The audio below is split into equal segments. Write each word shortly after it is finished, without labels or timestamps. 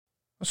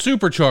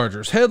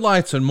Superchargers,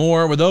 headlights, and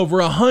more. With over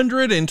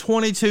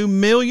 122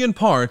 million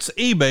parts,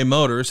 eBay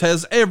Motors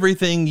has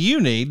everything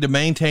you need to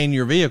maintain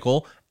your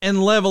vehicle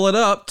and level it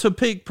up to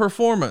peak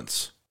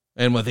performance.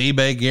 And with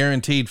eBay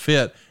Guaranteed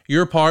Fit,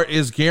 your part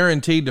is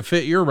guaranteed to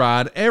fit your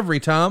ride every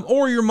time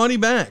or your money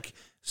back.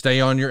 Stay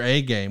on your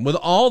A game with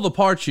all the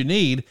parts you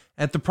need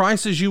at the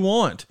prices you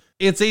want.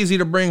 It's easy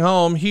to bring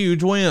home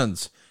huge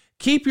wins.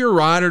 Keep your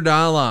ride or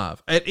die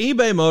alive at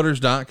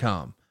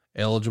ebaymotors.com.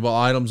 Eligible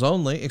items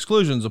only.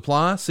 Exclusions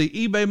apply. See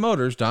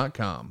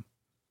ebaymotors.com.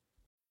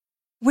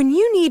 When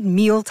you need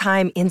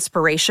mealtime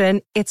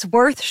inspiration, it's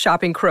worth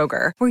shopping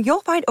Kroger, where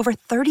you'll find over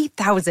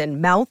 30,000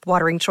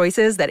 mouth-watering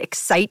choices that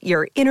excite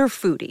your inner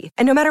foodie.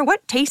 And no matter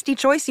what tasty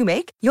choice you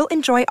make, you'll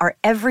enjoy our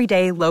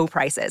everyday low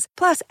prices,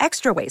 plus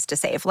extra ways to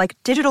save, like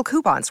digital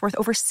coupons worth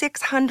over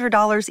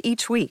 $600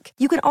 each week.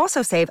 You can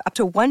also save up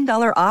to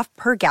 $1 off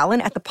per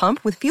gallon at the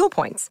pump with fuel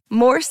points.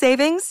 More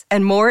savings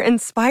and more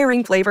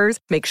inspiring flavors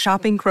make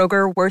shopping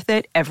Kroger worth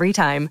it every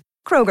time.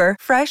 Kroger,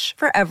 fresh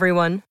for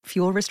everyone.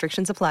 Fuel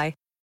restrictions apply.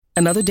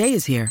 Another day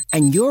is here,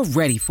 and you're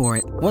ready for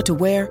it. What to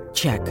wear?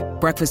 Check.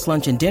 Breakfast,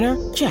 lunch, and dinner?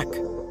 Check.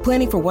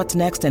 Planning for what's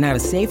next and how to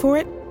save for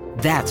it?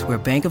 That's where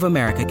Bank of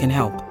America can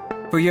help.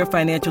 For your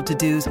financial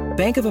to-dos,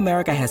 Bank of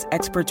America has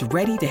experts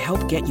ready to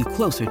help get you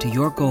closer to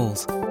your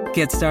goals.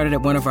 Get started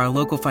at one of our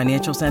local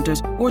financial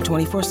centers or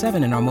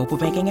 24/7 in our mobile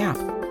banking app.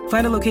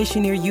 Find a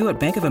location near you at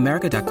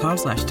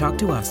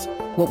bankofamerica.com/talktous.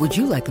 What would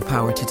you like the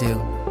power to do?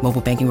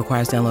 Mobile banking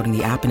requires downloading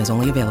the app and is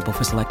only available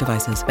for select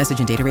devices. Message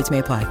and data rates may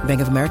apply.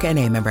 Bank of America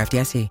N.A., member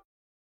FDIC.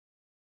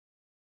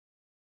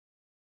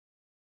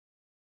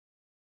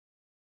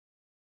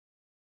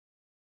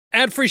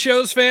 Ad-free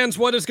shows fans,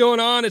 what is going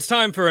on? It's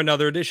time for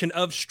another edition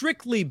of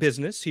Strictly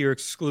Business here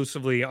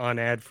exclusively on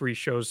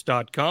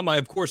adfreeshows.com. I,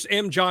 of course,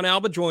 am John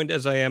Alba, joined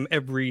as I am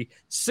every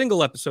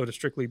single episode of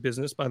Strictly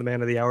Business by the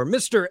man of the hour,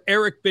 Mr.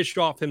 Eric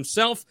Bischoff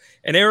himself.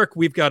 And Eric,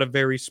 we've got a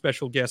very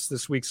special guest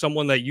this week,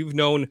 someone that you've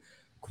known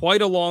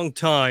quite a long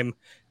time.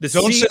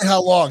 Don't say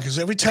how long, because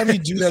every time you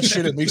do that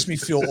shit, it makes me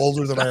feel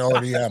older than I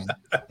already am.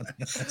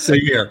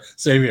 Same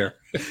here.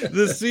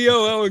 The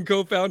COO and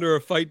co-founder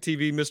of FITE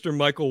TV, Mr.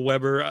 Michael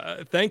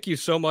Weber. Thank you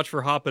so much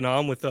for hopping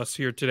on with us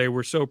here today.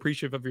 We're so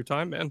appreciative of your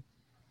time, man.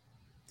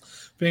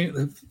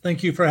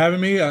 Thank you for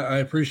having me. I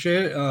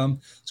appreciate it.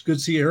 It's good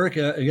to see Eric.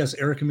 I guess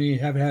Eric and me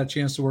have had a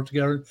chance to work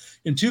together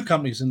in two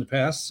companies in the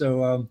past,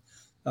 so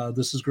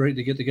this is great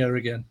to get together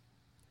again.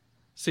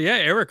 So yeah,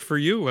 Eric, for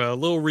you, a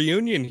little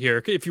reunion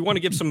here. If you want to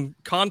give some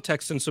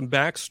context and some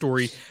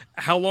backstory,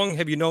 how long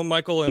have you known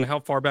Michael and how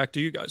far back do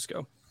you guys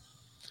go?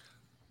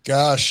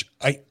 Gosh,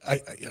 I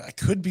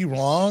could be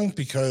wrong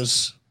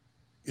because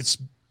it's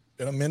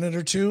been a minute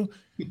or two,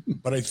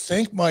 but I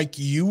think, Mike,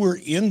 you were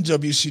in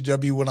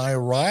WCW when I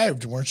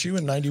arrived, weren't you,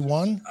 in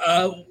 91?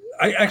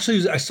 I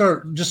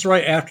started just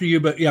right after you,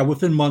 but yeah,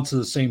 within months of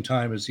the same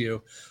time as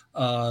you.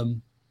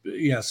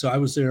 So I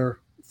was there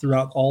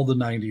throughout all the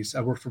 90s.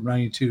 I worked from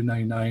 92,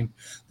 99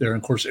 there.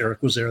 And of course,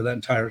 Eric was there that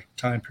entire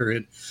time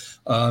period.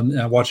 And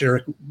I watched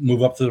Eric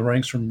move up to the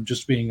ranks from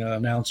just being an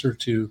announcer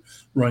to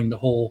running the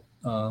whole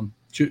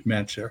shoot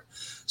match there.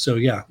 So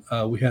yeah,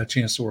 we had a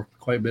chance to work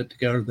quite a bit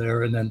together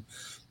there. And then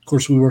of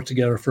course we worked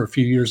together for a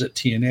few years at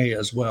TNA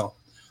as well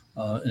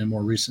in a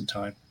more recent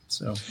time.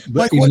 So,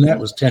 but Mike, that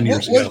was 10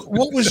 years ago.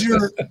 What was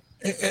your,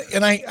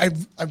 and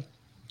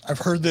I've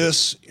heard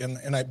this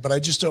but I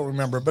just don't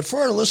remember, but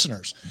for our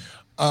listeners,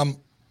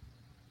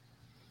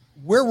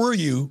 where were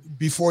you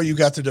before you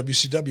got to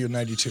WCW in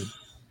 92?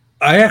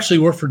 I actually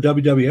worked for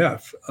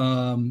WWF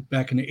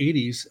back in the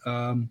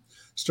 80s.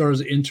 Started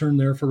as an intern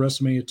there for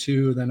WrestleMania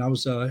 2. Then I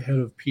was head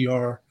of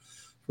PR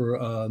for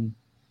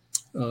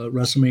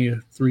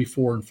WrestleMania 3,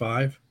 4, and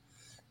 5.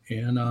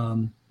 And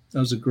that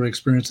was a great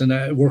experience. And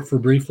I worked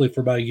briefly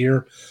for about a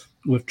year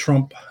with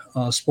Trump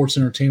Sports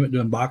Entertainment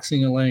doing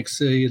boxing in Atlantic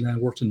City. And then I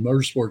worked in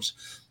motorsports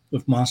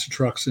with monster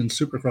trucks and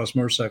supercross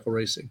motorcycle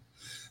racing.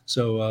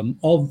 So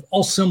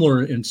all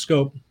similar in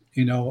scope,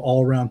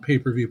 all around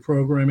pay-per-view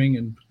programming.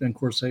 And then, of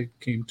course, I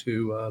came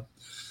to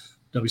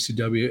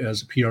WCW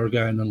as a PR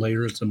guy and then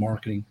later as a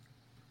marketing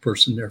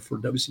person there for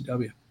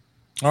WCW.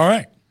 All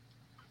right.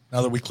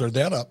 Now that we cleared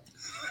that up.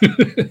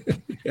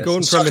 Yes.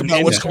 Let's talk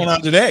about what's going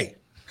on today.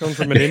 Going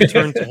from an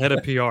intern to head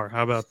of PR.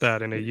 How about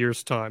that in a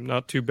year's time?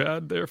 Not too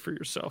bad there for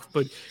yourself.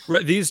 But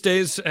these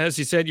days, as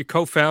you said, you're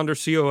co-founder,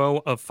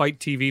 COO of FITE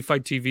TV.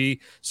 FITE TV,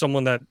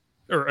 someone that,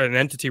 or an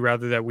entity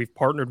rather, that we've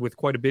partnered with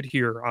quite a bit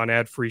here on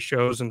ad-free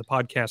shows and the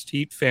podcast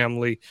Heat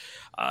family.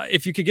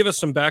 If you could give us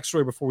some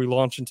backstory before we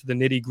launch into the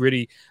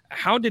nitty-gritty,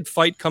 how did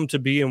FITE come to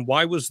be and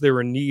why was there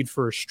a need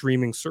for a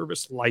streaming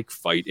service like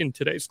FITE in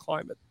today's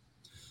climate?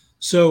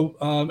 So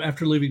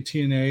after leaving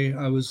TNA,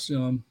 I was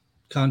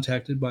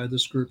contacted by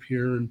this group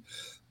here, and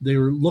they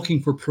were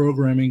looking for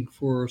programming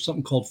for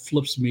something called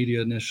Flips Media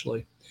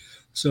initially.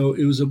 So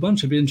it was a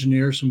bunch of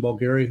engineers from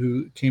Bulgaria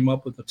who came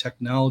up with the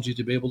technology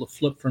to be able to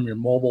flip from your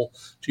mobile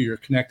to your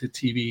connected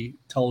TV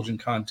television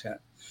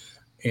content.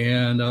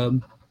 And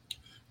of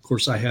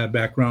course, I had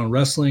background in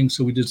wrestling,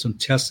 so we did some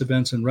test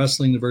events in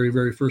wrestling. The very,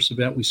 very first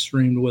event we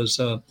streamed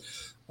was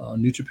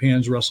New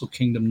Japan's Wrestle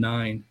Kingdom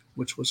 9,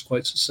 which was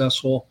quite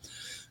successful.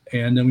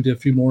 And then we did a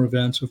few more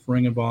events with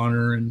Ring of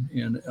Honor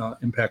and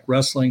Impact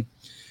Wrestling.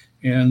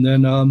 And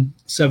then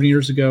 7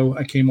 years ago,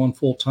 I came on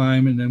full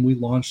time, and then we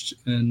launched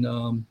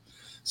and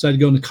decided to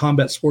go into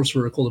combat sports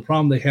vertical. The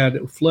problem they had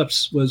at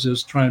Flips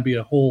was trying to be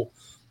a whole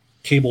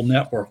cable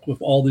network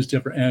with all these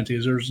different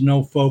entities. There's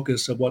no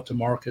focus of what to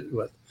market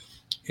with.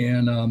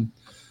 And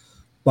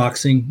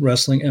boxing,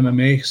 wrestling,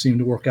 MMA seemed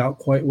to work out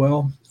quite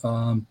well.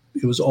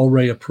 It was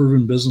already a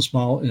proven business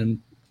model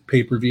in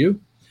pay-per-view.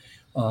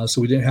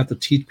 So we didn't have to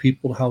teach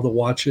people how to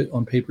watch it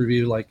on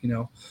pay-per-view, like,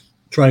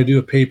 try to do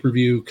a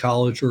pay-per-view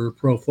college or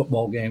pro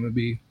football game would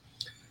be,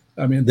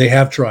 they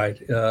have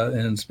tried,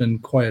 and it's been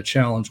quite a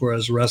challenge,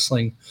 whereas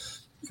wrestling,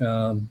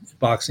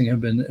 boxing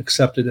have been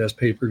accepted as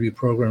pay-per-view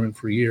programming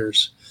for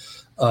years.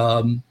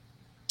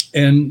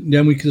 And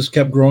then we just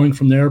kept growing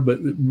from there,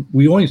 but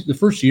the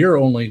first year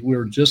only, we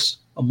were just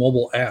a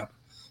mobile app.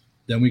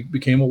 Then we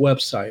became a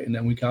website, and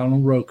then we got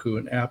on Roku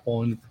and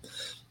Apple, and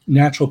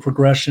natural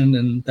progression,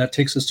 and that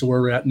takes us to where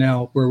we're at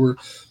now, where we're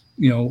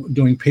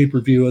doing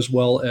pay-per-view as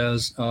well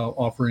as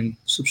offering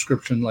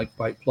subscription like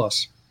FITE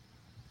Plus.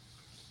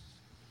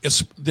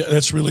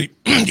 That's really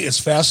it's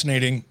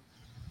fascinating,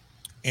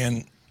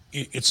 and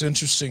it's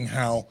interesting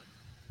how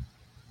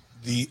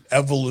the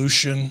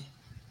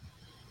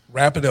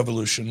rapid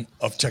evolution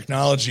of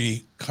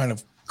technology kind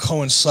of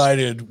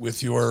coincided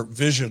with your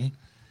vision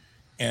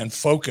and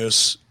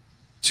focus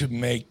to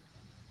make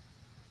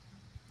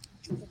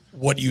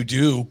what you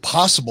do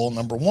possible,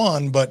 number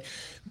one, but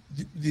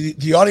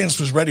the audience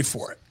was ready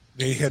for it.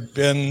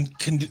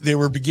 They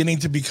were beginning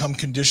to become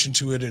conditioned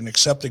to it and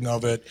accepting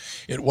of it.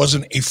 It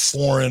wasn't a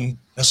foreign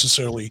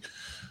necessarily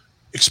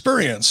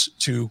experience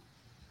to,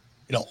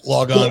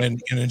 log on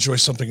and enjoy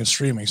something in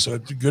streaming. So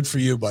good for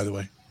you, by the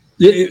way.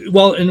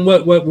 Well, and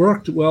what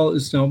worked well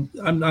is, I'm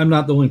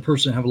not the only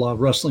person to have a lot of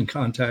wrestling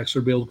contacts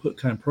or be able to put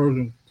kind of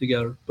program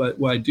together. But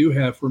what I do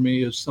have for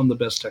me is some of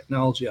the best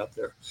technology out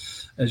there.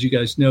 As you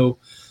guys know,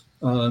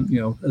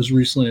 as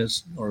recently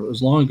as, or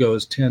as long ago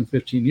as 10,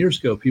 15 years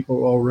ago, people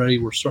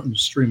were starting to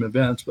stream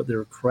events, but they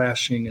were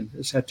crashing and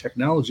just had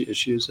technology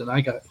issues. And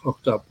I got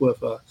hooked up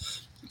with a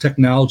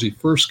technology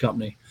first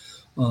company,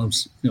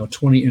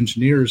 20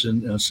 engineers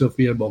in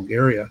Sofia,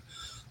 Bulgaria,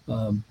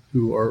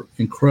 who are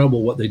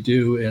incredible what they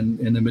do,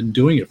 and have been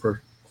doing it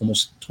for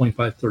almost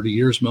 25, 30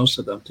 years, most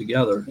of them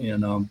together,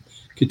 and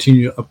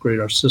continue to upgrade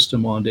our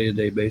system on a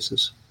day-to-day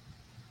basis.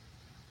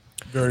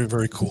 Very,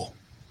 very cool.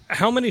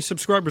 How many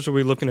subscribers are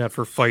we looking at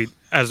for FITE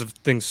as of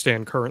things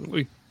stand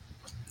currently?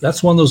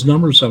 That's one of those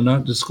numbers I'm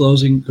not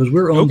disclosing because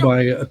we're owned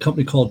by a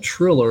company called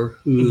Triller,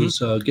 who's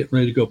getting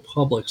ready to go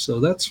public. So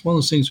that's one of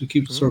those things we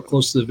keep sort of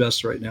close to the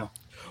vest right now.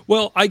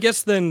 Well, I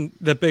guess then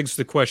that begs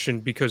the question,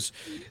 because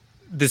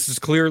this is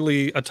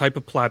clearly a type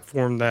of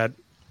platform that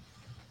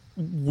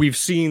we've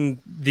seen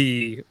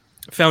the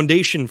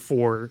foundation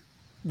for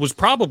was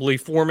probably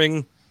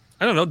forming,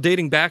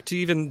 dating back to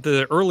even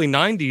the early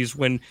 90s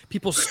when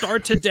people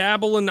start to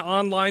dabble in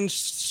online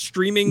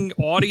streaming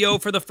audio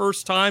for the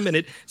first time, and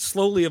it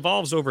slowly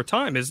evolves over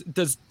time. Does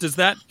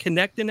that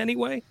connect in any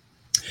way?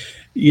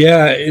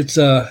 Yeah, it's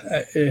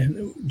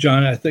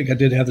John, I think I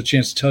did have the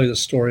chance to tell you the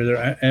story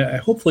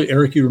there. Hopefully,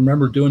 Eric, you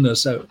remember doing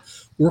this.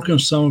 Working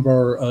with some of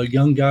our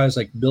young guys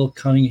like Bill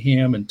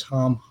Cunningham and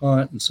Tom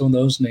Hunt and some of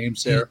those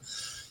names there.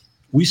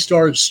 We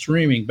started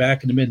streaming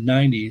back in the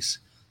mid-90s.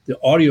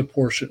 The audio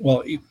portion,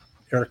 well,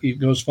 Eric, it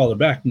goes farther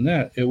back than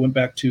that. It went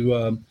back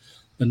to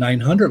the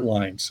 900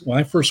 lines. When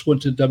I first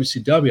went to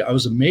WCW, I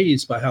was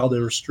amazed by how they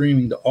were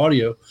streaming the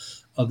audio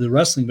of the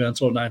wrestling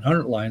events on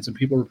 900 lines, and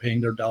people were paying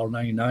their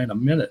 $1.99 a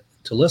minute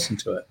to listen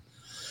to it.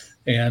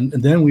 And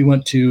then we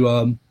went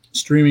to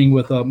streaming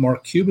with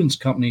Mark Cuban's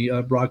company,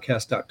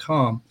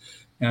 broadcast.com.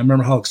 And I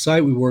remember how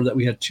excited we were that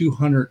we had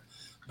 200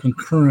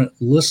 concurrent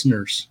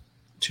listeners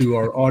to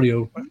our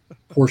audio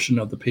portion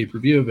of the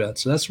pay-per-view event.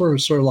 So that's where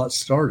sort of a lot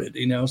started,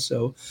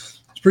 So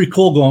it's pretty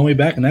cool going way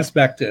back. And that's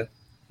back to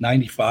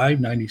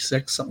 95,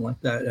 96, something like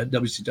that at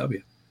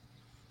WCW.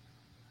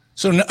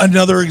 So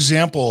another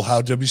example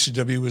how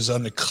WCW was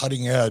on the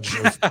cutting edge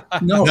of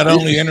not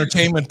only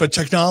entertainment, but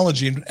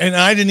technology. And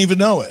I didn't even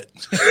know it.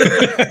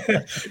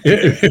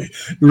 It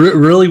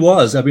really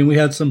was. I mean, we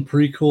had some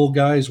pretty cool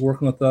guys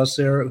working with us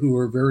there who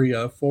were very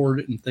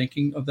forward in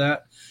thinking of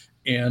that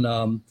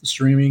and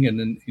streaming.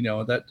 And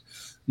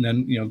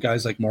then,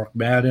 guys like Mark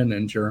Madden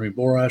and Jeremy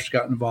Borash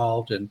got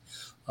involved and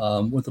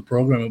with the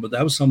programming. But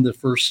that was some of the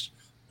first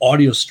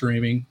audio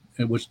streaming,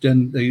 which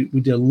then we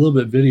did a little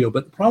bit of video.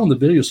 But the problem with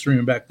the video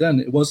streaming back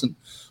then, it wasn't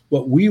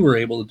what we were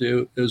able to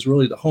do. It was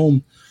really the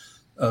home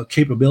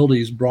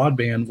capabilities.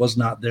 Broadband was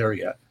not there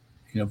yet.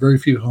 Very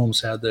few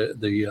homes had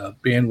the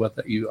bandwidth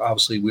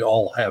that we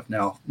all have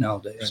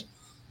nowadays.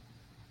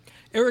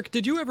 Eric,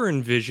 did you ever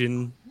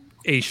envision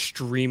a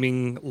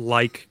streaming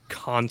like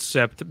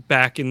concept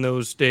back in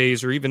those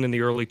days, or even in the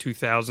early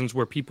 2000s,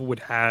 where people would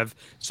have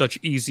such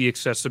easy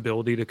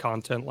accessibility to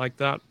content like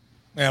that?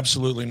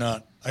 Absolutely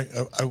not.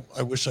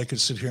 I wish I could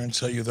sit here and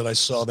tell you that I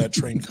saw that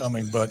train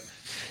coming, but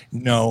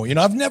no,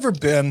 I've never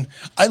been.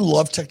 I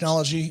love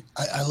technology.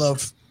 I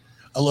love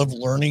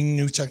learning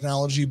new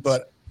technology,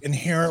 but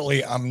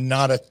inherently I'm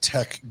not a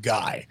tech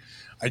guy.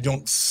 I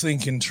don't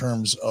think in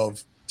terms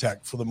of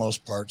tech for the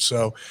most part.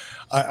 So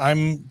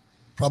I'm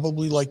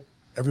probably like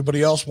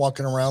everybody else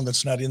walking around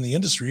that's not in the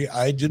industry.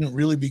 I didn't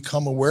really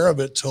become aware of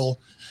it till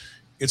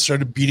it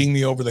started beating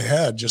me over the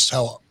head, just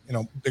how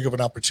big of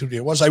an opportunity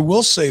it was. I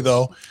will say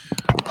though,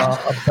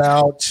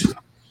 I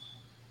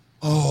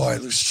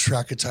lose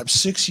track of time,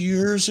 6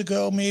 years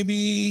ago,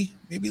 maybe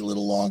a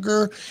little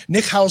longer,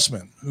 Nick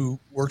Hausman, who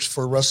works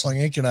for Wrestling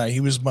Inc. and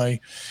he was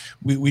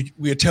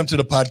we attempted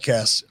a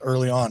podcast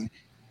early on,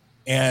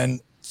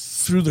 and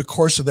through the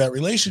course of that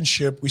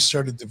relationship, we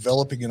started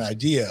developing an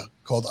idea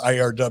called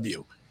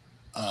IRW.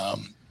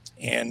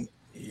 And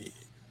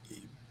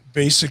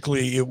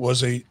basically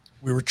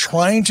we were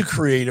trying to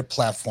create a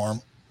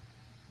platform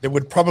that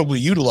would probably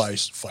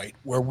utilize FITE,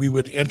 where we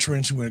would enter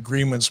into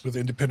agreements with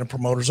independent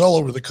promoters all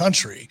over the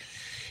country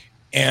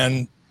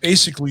and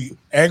basically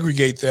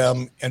aggregate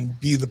them and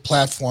be the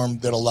platform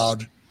that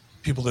allowed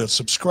people that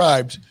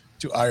subscribed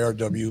to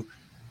IRW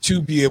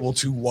to be able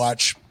to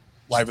watch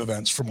live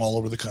events from all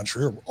over the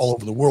country, or all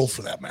over the world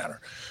for that matter.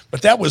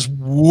 But that was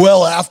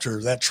well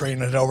after that train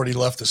had already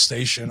left the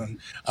station, and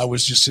I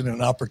was just in an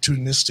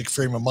opportunistic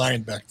frame of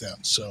mind back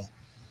then. So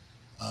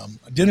I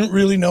didn't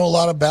really know a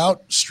lot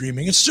about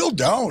streaming. I still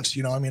don't,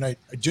 I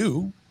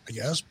do, I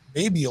guess,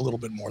 maybe a little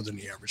bit more than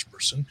the average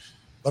person,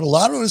 but a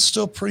lot of it is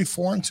still pretty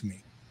foreign to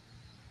me.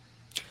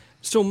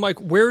 So, Mike,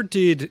 where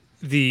did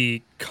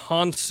the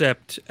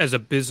concept as a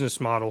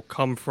business model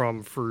come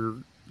from for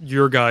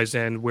your guys'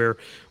 end, where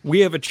we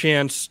have a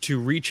chance to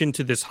reach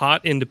into this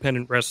hot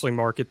independent wrestling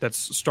market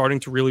that's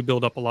starting to really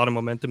build up a lot of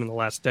momentum in the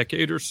last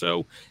decade or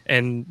so,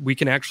 and we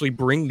can actually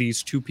bring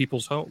these to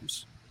people's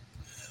homes?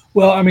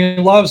 Well,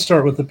 a lot of it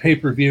started with the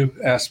pay-per-view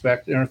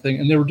aspect and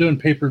everything, and they were doing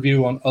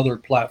pay-per-view on other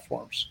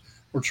platforms.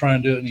 We're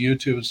trying to do it on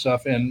YouTube and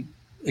stuff. And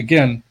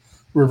again,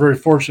 we're very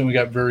fortunate. We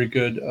got very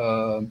good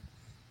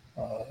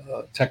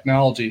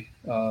technology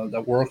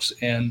that works,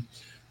 and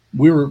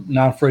we were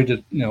not afraid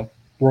to,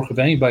 work with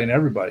anybody and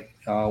everybody.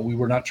 We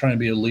were not trying to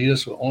be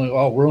elitist. We're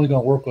only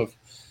going to work with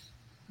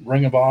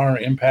Ring of Honor,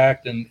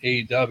 Impact, and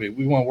AEW.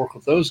 We want to work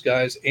with those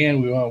guys,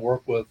 and we want to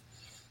work with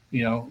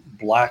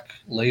Black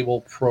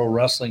Label Pro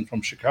Wrestling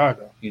from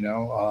Chicago,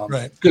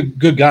 right.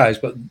 Good guys,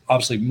 but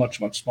obviously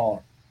much, much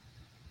smaller.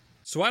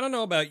 So I don't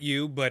know about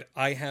you, but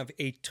I have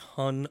a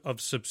ton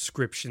of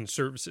subscription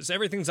services.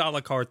 Everything's a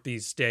la carte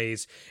these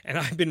days, and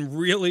I've been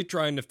really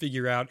trying to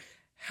figure out,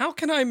 how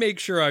can I make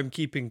sure I'm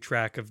keeping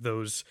track of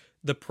those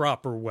the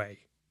proper way?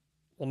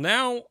 Well,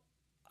 now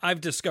I've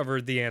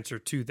discovered the answer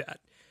to that,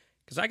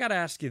 because I got to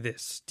ask you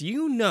this. Do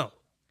you know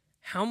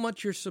how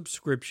much your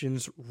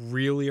subscriptions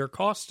really are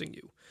costing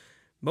you?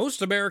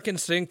 Most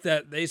Americans think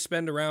that they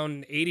spend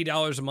around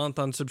 $80 a month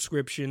on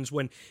subscriptions,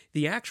 when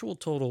the actual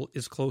total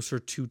is closer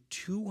to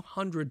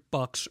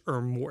 $200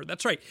 or more.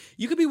 That's right.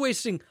 You could be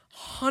wasting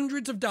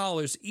hundreds of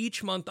dollars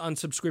each month on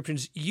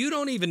subscriptions you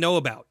don't even know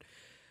about.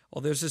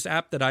 Well, there's this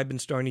app that I've been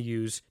starting to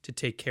use to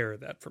take care of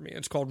that for me.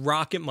 It's called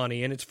Rocket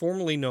Money, and it's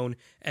formerly known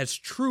as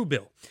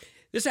Truebill.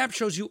 This app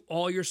shows you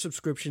all your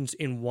subscriptions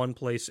in one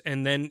place,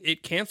 and then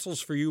it cancels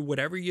for you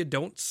whatever you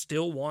don't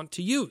still want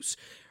to use.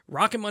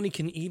 Rocket Money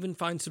can even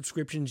find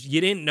subscriptions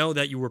you didn't know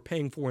that you were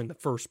paying for in the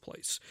first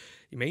place.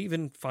 You may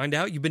even find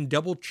out you've been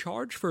double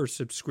charged for a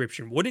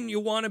subscription. Wouldn't you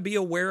want to be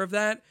aware of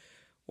that?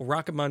 Well,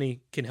 Rocket Money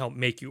can help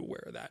make you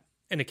aware of that.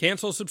 And to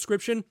cancel a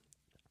subscription,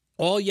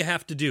 all you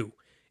have to do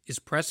is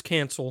press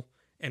cancel,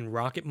 and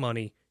Rocket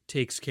Money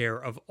takes care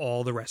of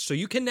all the rest. So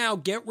you can now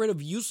get rid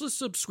of useless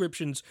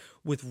subscriptions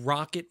with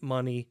Rocket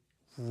Money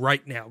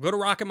right now. Go to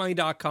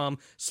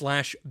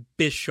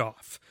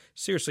rocketmoney.com/Bischoff.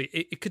 Seriously,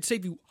 it could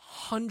save you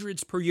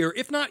hundreds per year,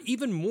 if not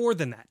even more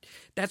than that.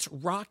 That's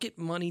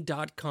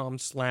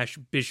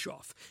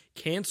rocketmoney.com/Bischoff.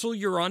 Cancel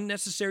your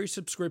unnecessary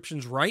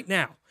subscriptions right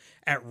now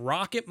at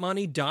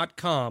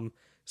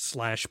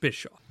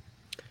rocketmoney.com/Bischoff.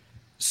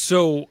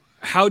 So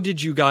how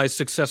did you guys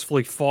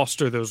successfully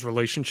foster those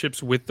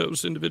relationships with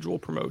those individual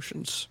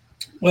promotions?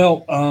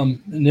 Well,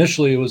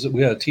 initially it was that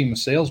we had a team of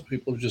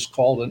salespeople who just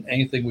called in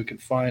anything we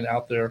could find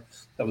out there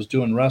that was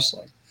doing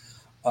wrestling.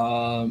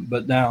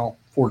 But now,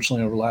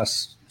 fortunately, over the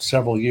last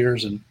several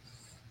years, and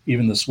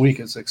even this week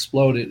it's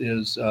exploded,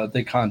 is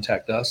they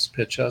contact us,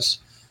 pitch us.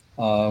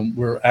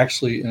 We're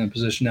actually in a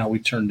position now we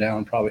turn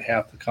down probably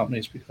half the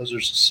companies because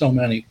there's so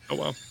many. Oh,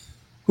 wow.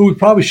 Who we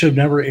probably should have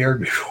never aired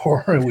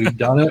before, and we've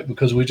done it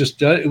because we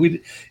just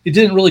it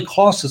didn't really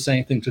cost us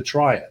anything to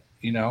try it.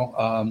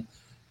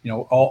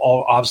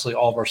 Obviously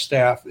all of our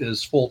staff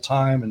is full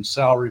time and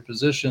salary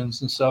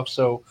positions and stuff.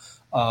 So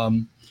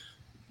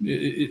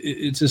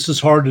it's just as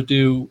hard to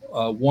do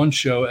one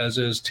show as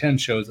it is 10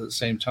 shows at the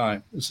same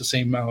time. It's the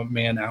same amount of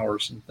man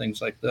hours and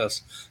things like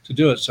this to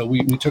do it. So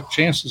we took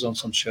chances on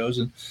some shows,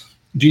 and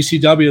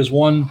GCW is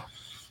one.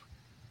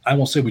 I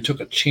won't say we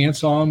took a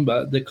chance on,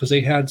 but because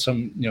they had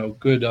some,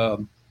 good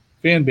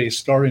fan base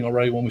starting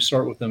already when we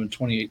start with them in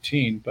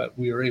 2018, but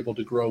we are able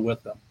to grow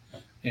with them.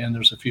 And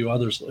there's a few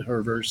others who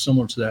are very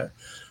similar to that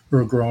who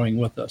are growing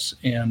with us.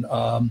 And,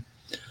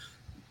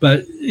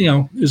 but,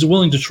 is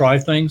willing to try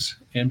things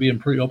and being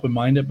pretty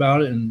open-minded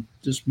about it and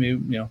just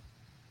maybe,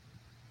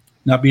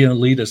 not being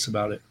elitist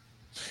about it.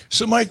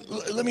 So, Mike,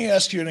 let me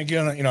ask you, and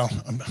again,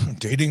 I'm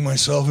dating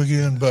myself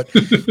again, but,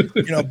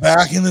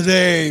 back in the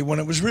day when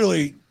it was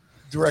really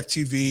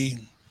DirecTV,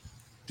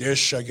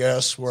 Dish, I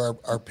guess, were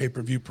our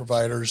pay-per-view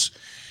providers,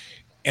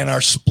 and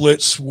our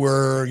splits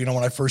were,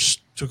 when I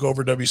first took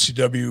over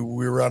WCW,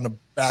 we were on the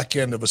back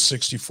end of a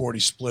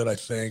 60-40 split, I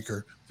think,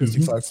 or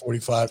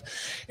 55-45.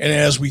 And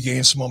as we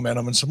gained some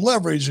momentum and some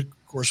leverage, of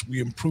course,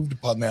 we improved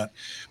upon that.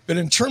 But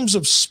in terms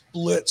of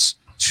splits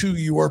to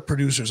your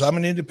producers, I'm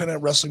an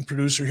independent wrestling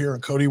producer here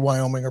in Cody,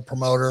 Wyoming, a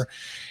promoter,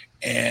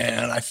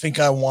 and I think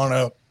I want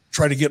to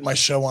try to get my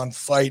show on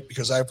FITE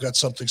because I've got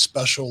something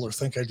special or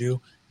think I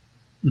do.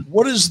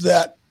 What does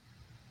that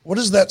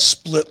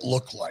split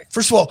look like?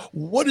 First of all,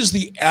 what is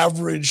the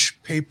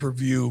average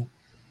pay-per-view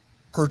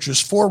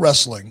purchase for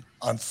wrestling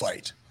on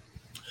FITE?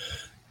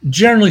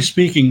 Generally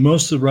speaking,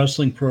 most of the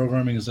wrestling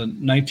programming is a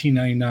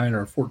 $19.99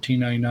 or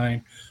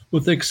 $14.99,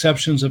 with the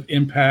exceptions of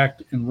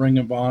Impact and Ring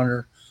of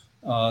Honor.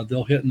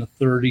 They'll hit in the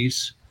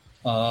 30s.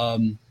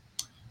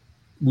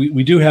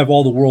 We do have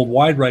all the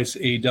worldwide rights to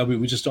AEW.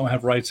 We just don't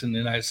have rights in the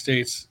United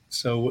States.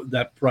 So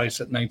that price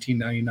at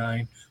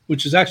 $19.99,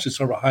 which is actually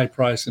sort of a high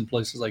price in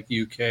places like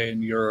UK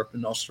and Europe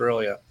and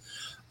Australia.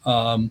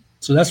 So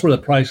that's where the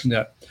pricing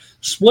at.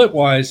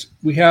 Split-wise,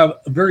 we have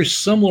a very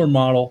similar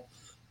model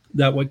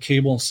that what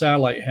cable and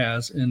satellite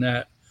has in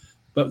that.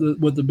 But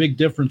what the big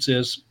difference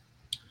is,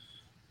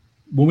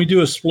 when we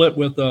do a split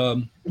with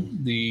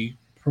the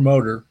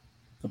promoter,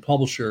 the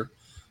publisher,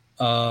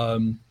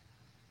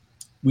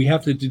 we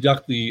have to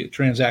deduct the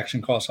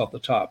transaction costs off the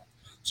top.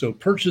 So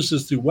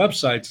purchases through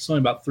websites, it's only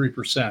about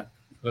 3%.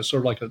 It's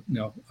sort of like a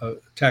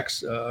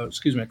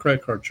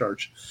credit card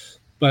charge.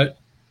 But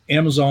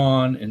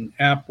Amazon and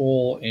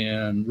Apple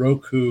and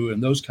Roku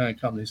and those kind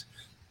of companies,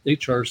 they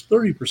charge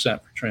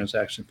 30% for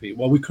transaction fee.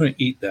 Well, we couldn't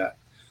eat that.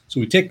 So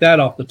we take that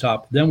off the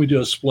top. Then we do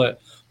a split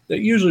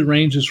that usually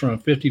ranges from a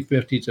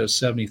 50-50 to a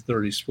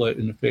 70-30 split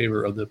in the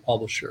favor of the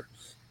publisher.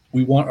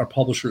 We want our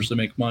publishers to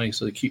make money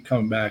so they keep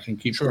coming back and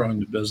keep growing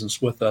the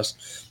business with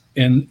us.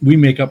 And we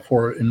make up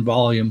for it in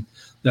volume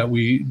that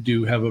we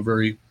do have a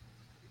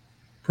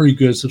pretty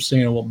good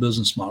sustainable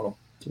business model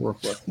to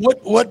work with.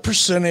 What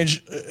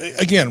percentage,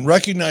 again,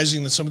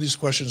 recognizing that some of these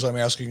questions I'm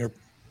asking are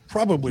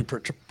probably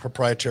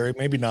proprietary,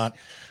 maybe not.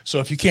 So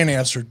if you can't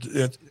answer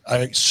it,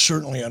 I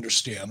certainly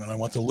understand. And I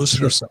want the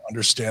listeners to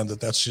understand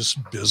that that's just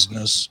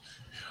business.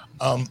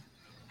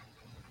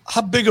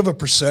 How big of a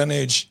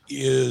percentage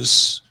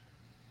is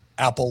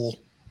Apple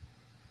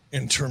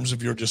in terms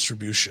of your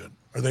distribution?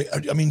 Do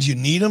you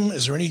need them?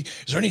 Is there any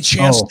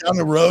chance down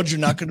the road you're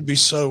not going to be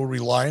so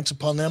reliant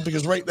upon them?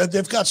 Because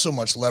they've got so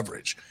much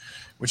leverage,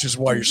 which is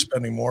why you're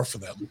spending more for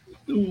them.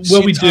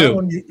 Well, we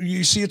do.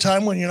 You see a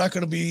time when you're not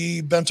going to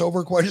be bent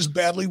over quite as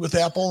badly with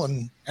Apple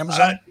and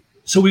Amazon?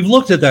 So we've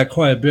looked at that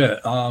quite a bit.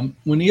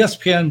 When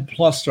ESPN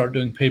Plus started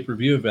doing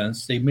pay-per-view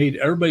events, they made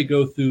everybody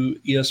go through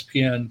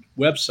ESPN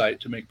website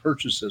to make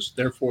purchases.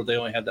 Therefore, they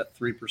only had that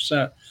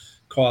 3%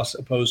 cost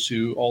opposed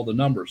to all the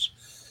numbers.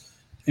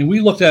 And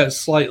we looked at it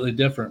slightly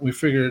different. We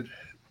figured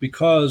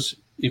because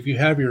if you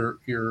have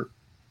your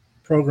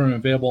program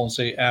available on,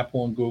 say,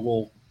 Apple and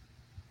Google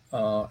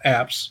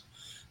apps,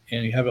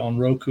 and you have it on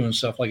Roku and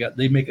stuff like that,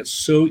 they make it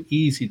so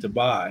easy to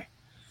buy.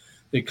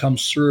 It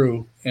comes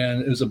through,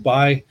 and as a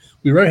buy,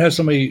 we already have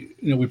somebody,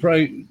 we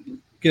probably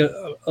get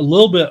a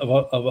little bit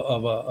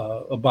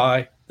of a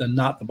buy than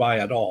not the buy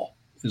at all,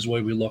 is the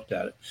way we looked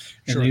at it.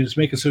 And they just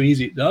make it so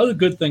easy. The other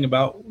good thing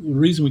about the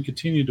reason we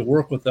continue to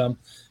work with them,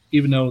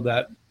 even though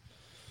that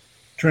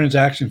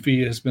transaction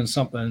fee has been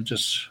something that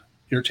just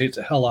irritates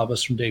the hell out of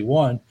us from day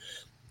one,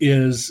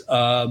 is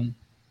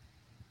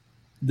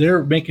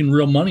they're making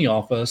real money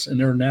off us, and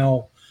they're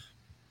now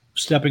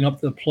stepping up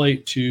the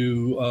plate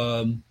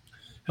to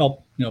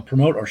help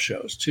promote our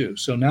shows too.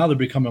 So now they're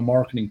becoming a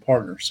marketing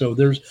partner. So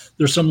there's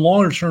some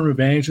longer term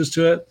advantages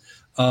to it.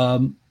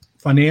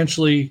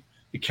 Financially,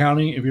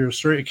 accounting, if you're a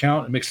straight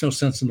accountant, it makes no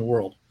sense in the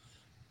world.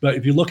 But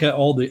if you look at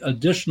all the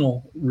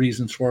additional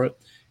reasons for it,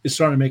 it's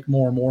starting to make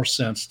more and more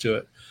sense to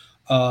it.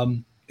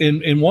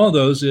 And one of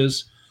those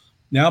is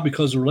now,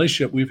 because of the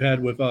relationship we've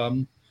had with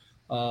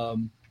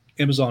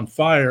Amazon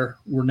Fire,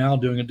 we're now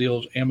doing a deal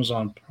with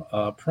Amazon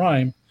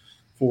Prime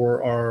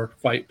for our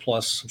FITE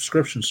Plus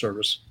subscription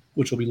service,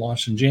 which will be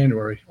launched in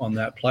January on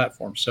that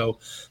platform. So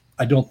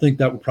I don't think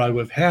that would probably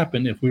have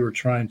happened if we were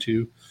trying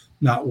to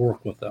not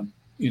work with them.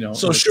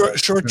 So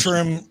short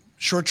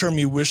term,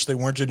 you wish they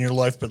weren't in your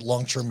life, but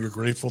long term, you're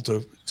grateful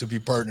to be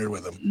partnered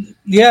with them.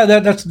 Yeah,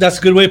 that's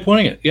a good way of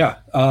putting it. Yeah,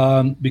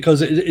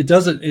 because it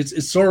doesn't.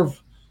 It's sort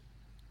of,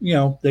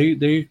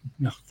 they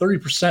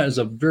 30% is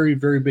a very,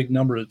 very big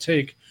number to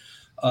take,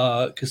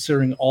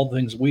 considering all the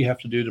things we have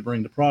to do to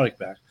bring the product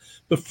back.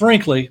 But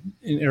frankly,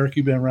 and Eric,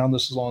 you've been around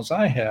this as long as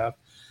I have,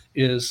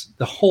 is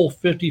the whole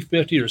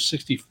 50-50 or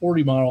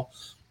 60-40 model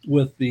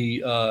with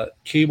the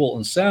cable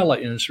and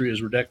satellite industry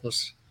is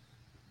ridiculous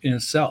in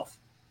itself.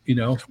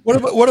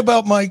 What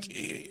about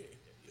Mike?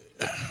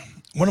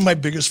 One of my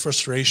biggest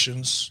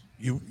frustrations,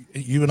 you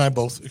and I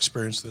both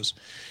experienced this,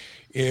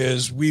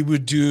 is we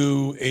would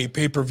do a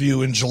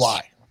pay-per-view in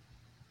July,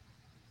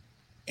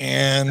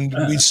 and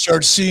we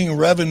start seeing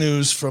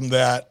revenues from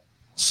that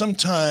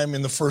sometime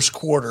in the first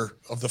quarter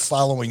of the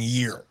following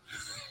year.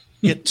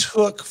 It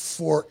took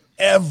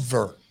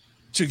forever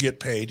to get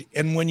paid,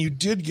 and when you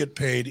did get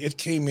paid, it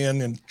came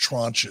in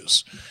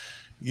tranches.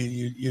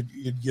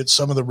 You'd get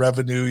some of the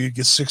revenue, you'd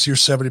get 60 or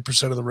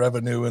 70% of the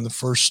revenue in the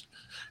first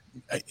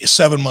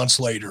 7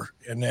 months later,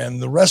 and then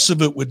the rest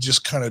of it would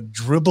just kind of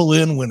dribble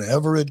in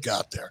whenever it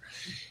got there.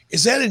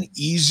 Is that an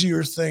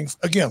easier thing?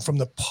 Again, from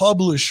the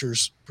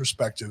publisher's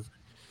perspective,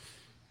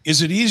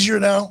 is it easier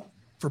now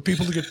for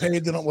people to get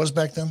paid than it was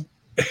back then?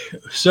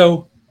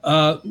 So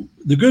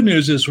the good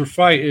news is for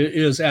FITE, it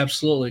is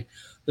absolutely.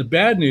 The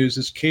bad news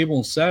is cable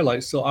and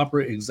satellite still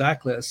operate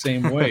exactly the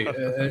same way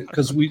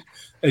because we,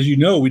 as you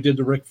know, we did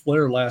the Ric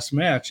Flair last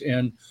match,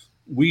 and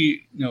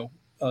we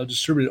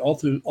distributed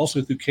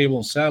also through cable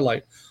and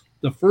satellite.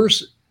 The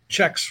first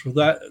checks for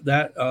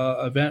that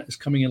event is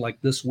coming in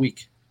like this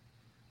week.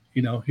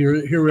 Here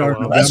we are.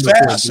 Wow. That's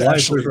fast.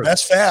 Actually,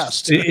 that's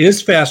fast. It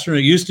is faster than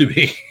it used to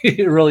be.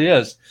 It really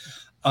is.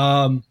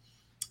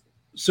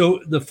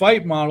 So the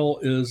FITE model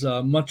is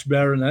much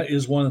better, and that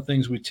is one of the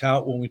things we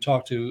tout when we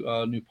talk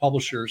to new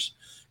publishers.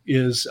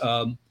 Is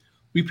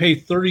we pay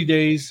 30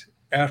 days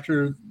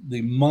after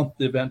the month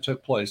the event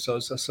took place. So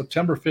it's a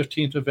September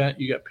 15th event.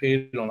 You get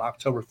paid on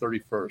October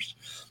 31st,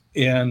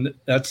 and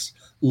that's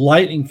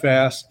lightning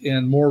fast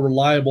and more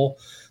reliable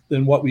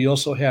than what we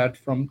also had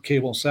from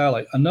cable and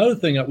satellite. Another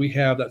thing that we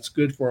have that's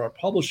good for our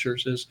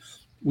publishers is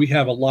we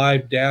have a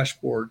live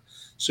dashboard,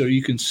 so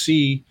you can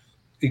see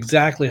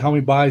exactly how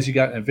many buys you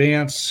got in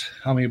advance,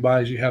 how many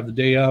buys you have the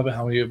day of, and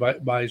how many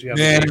buys you have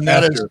the day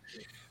after.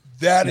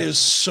 That is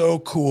so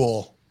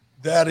cool.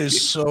 That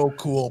is so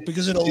cool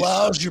because it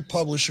allows your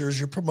publishers,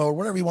 your promoter,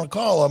 whatever you want to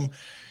call them,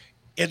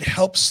 it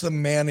helps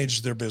them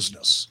manage their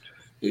business.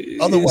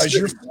 Otherwise,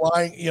 you're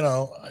flying.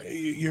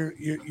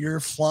 You're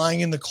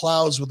flying in the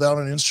clouds without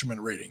an instrument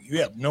rating.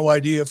 You have no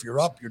idea if you're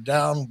up, you're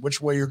down,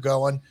 which way you're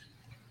going.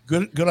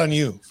 Good on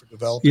you for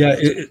developing. Yeah,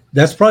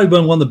 that's probably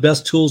been one of the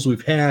best tools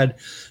we've had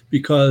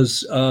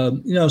because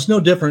it's no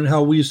different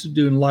how we used to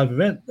do in live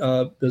event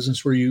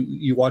business where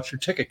you watch your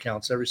ticket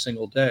counts every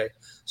single day,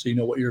 so you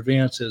know what your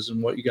advance is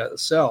and what you got to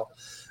sell.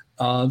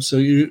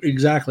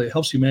 It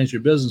helps you manage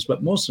your business,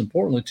 but most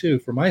importantly too,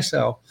 for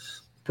myself,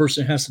 the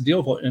person has to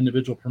deal with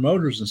individual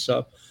promoters and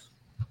stuff.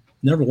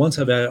 Never once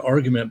have had an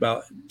argument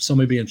about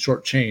somebody being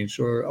shortchanged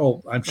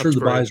or, I'm sure the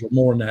buys were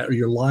more than that, or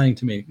you're lying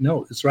to me.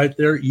 No, it's right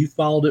there. You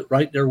followed it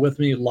right there with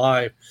me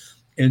live.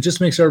 And it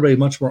just makes everybody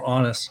much more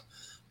honest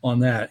on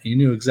that. You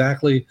knew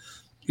exactly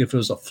if it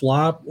was a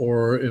flop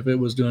or if it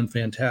was doing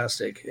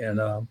fantastic. And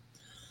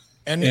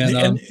again,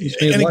 I'm going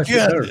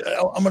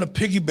to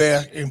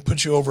piggyback and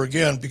put you over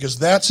again because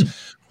that's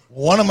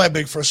one of my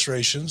big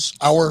frustrations.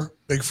 Our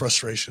big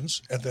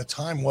frustrations at that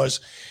time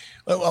was,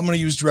 I'm going to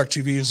use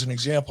DirecTV as an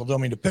example.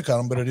 Don't mean to pick on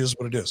them, but it is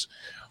what it is.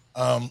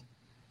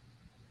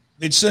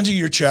 They'd send you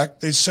your check.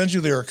 They'd send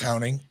you their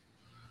accounting.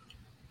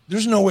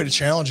 There's no way to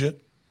challenge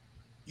it.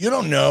 You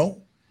don't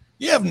know.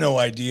 You have no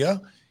idea.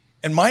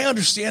 And my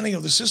understanding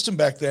of the system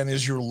back then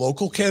is your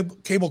local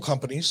cable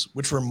companies,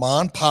 which were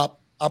mom-pop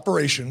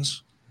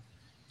operations,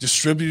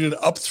 distributed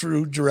up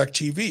through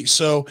DirecTV.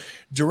 So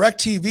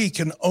DirecTV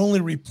can only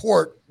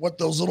report what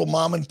those little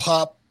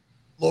mom-and-pop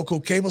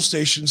local cable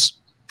stations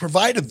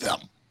provided them.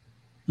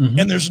 Mm-hmm.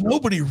 And there's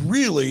nobody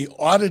really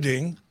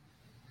auditing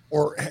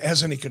or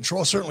has any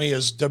control. Certainly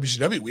as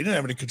WCW, we didn't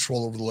have any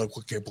control over the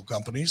local cable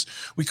companies.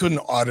 We couldn't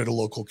audit a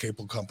local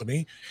cable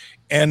company.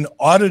 And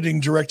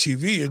auditing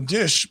DirecTV and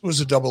Dish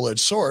was a double-edged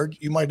sword.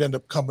 You might end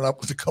up coming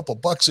up with a couple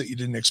bucks that you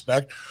didn't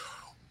expect.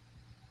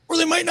 Or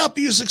they might not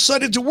be as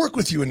excited to work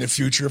with you in the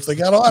future if they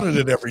got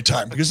audited every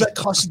time, because that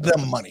cost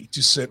them money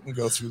to sit and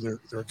go through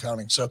their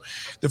accounting. So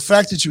the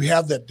fact that you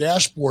have that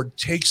dashboard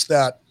takes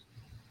that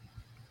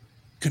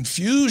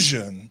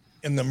confusion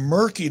and the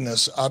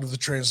murkiness out of the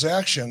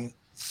transaction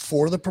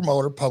for the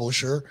promoter,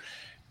 publisher,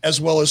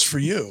 as well as for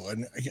you.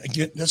 And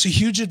again, that's a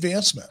huge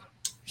advancement.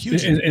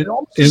 Huge. And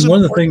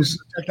one of the things,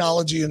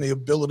 technology and the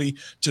ability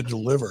to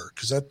deliver,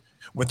 because that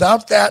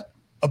without that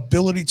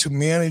ability to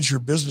manage your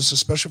business,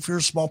 especially if you're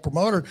a small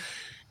promoter,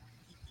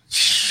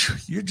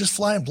 you're just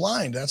flying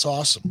blind. That's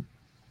awesome.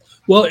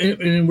 Well,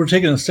 and we're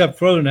taking a step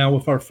further now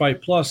with our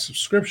FITE Plus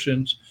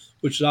subscriptions,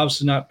 which is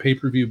obviously not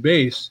pay-per-view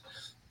based,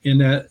 in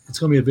that it's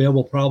going to be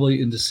available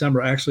probably in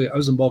December. Actually, I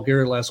was in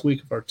Bulgaria last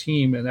week with our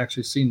team and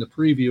actually seen the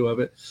preview of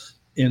it.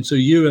 And so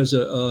you as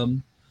a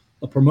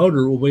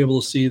promoter will be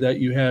able to see that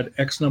you had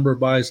X number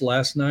of buys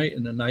last night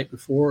and the night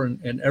before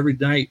and every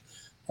night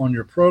on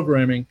your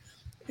programming.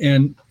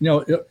 And,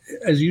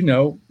 as you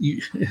know,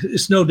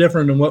 it's no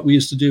different than what we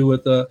used to do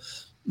with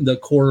the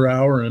quarter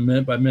hour and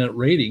minute by minute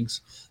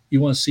ratings.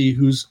 you want to see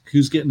who's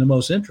getting the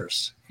most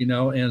interest, and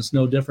it's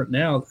no different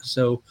now.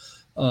 So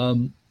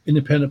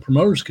independent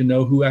promoters can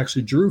know who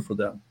actually drew for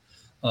them.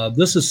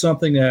 This is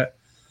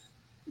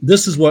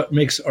what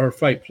makes our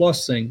Fight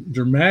Plus thing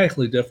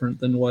dramatically different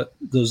than what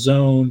the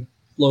Zone,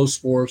 Low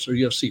Sports, or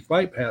UFC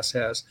Fight Pass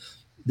has.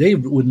 They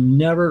would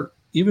never,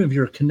 even if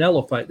you're a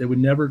Canelo fight, they would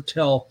never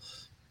tell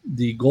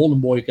the Golden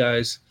Boy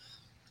guys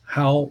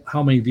how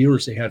many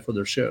viewers they had for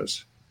their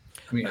shows.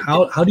 I mean,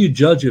 how do you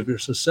judge if you're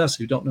success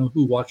if you don't know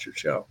who watched your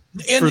show?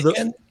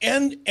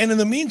 And in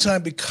the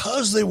meantime,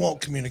 because they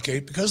won't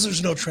communicate, because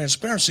there's no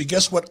transparency,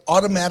 guess what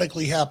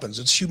automatically happens?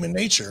 It's human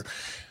nature.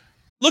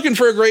 Looking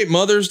for a great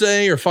Mother's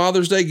Day or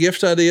Father's Day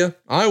gift idea?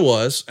 I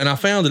was, and I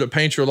found it at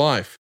Paint Your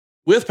Life.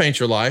 With Paint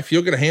Your Life,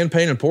 you'll get a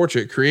hand-painted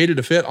portrait created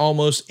to fit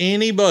almost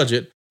any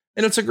budget,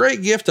 and it's a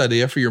great gift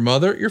idea for your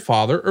mother, your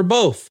father, or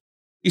both.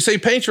 You see,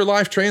 Paint Your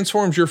Life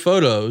transforms your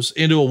photos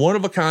into a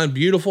one-of-a-kind,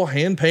 beautiful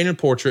hand-painted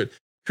portrait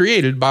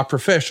created by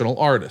professional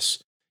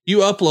artists. You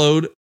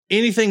upload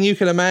anything you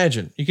can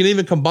imagine. You can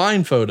even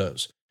combine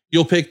photos.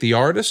 You'll pick the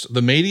artist,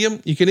 the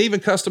medium. You can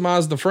even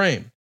customize the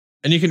frame.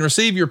 And you can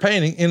receive your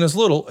painting in as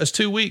little as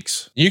 2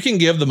 weeks. You can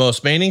give the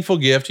most meaningful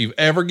gift you've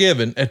ever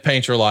given at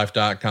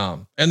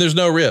paintyourlife.com. And there's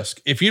no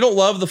risk. If you don't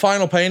love the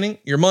final painting,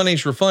 your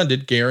money's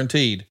refunded,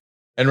 guaranteed.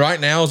 And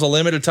right now is a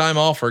limited time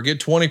offer. Get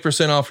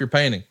 20% off your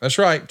painting. That's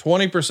right,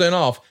 20%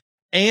 off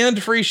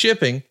and free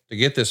shipping. To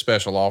get this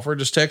special offer,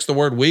 just text the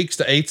word weeks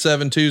to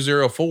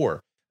 87204.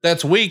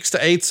 That's weeks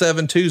to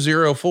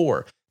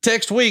 87204.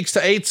 Text weeks to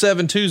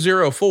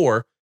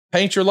 87204.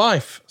 Paint Your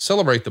Life.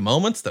 Celebrate the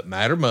moments that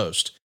matter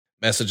most.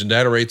 Message and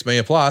data rates may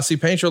apply. See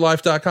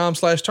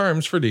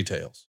paintyourlife.com/terms for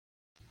details.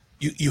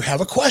 You have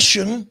a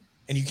question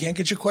and you can't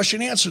get your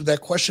question answered.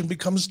 That question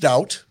becomes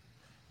doubt.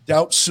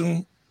 Doubt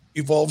soon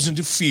evolves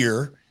into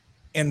fear,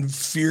 and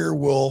fear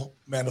will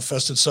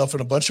manifest itself in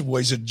a bunch of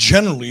ways that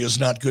generally is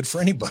not good for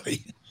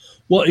anybody.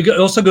 Well, it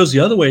also goes the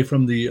other way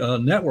from the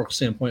network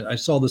standpoint. I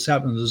saw this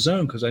happen in the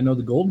Zone because I know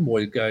the Golden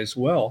Boy guys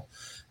well,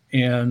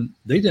 and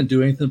they didn't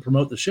do anything to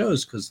promote the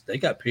shows because they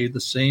got paid the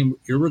same,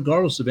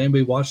 irregardless if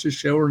anybody watched the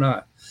show or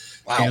not.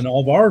 Wow. And all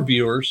of our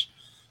viewers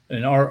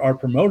and our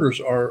promoters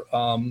are,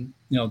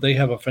 they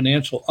have a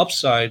financial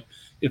upside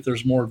if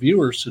there's more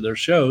viewers to their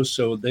shows.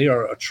 So they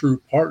are a true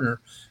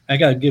partner. I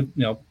got to give,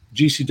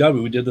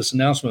 GCW, we did this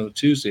announcement on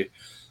Tuesday.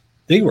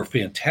 They were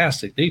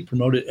fantastic. They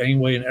promoted any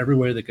way and every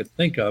way they could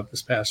think of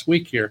this past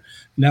week here.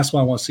 And that's why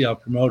I want to see our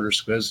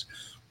promoters, because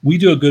we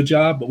do a good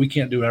job, but we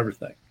can't do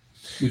everything.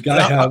 We've got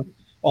to have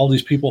all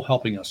these people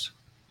helping us.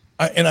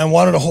 I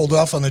wanted to hold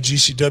off on the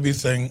GCW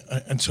thing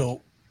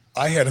until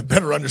I had a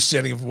better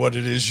understanding of what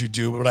it is you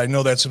do, but I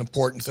know that's an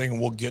important thing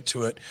and we'll get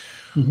to it.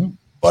 Mm-hmm.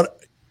 But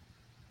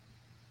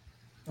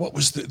what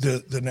was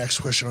the next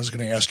question I was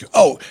going to ask you?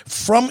 Oh,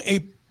 from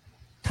a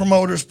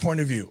promoter's point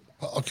of view.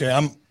 Okay,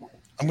 I'm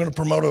going to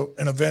promote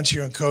an event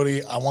here in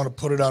Cody. I want to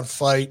put it on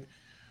Fight.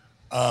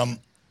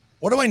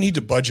 What do I need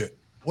to budget?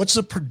 What's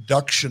the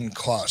production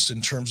cost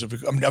in terms of?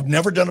 I've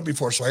never done it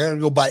before, so I got to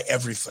go buy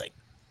everything,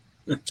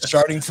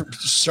 starting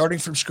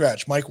from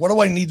scratch. Mike, what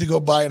do I need to go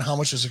buy, and how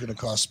much is it going to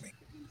cost me?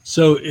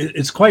 So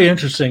it's quite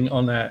interesting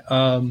on that.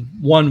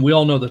 One, we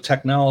all know the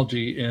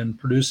technology in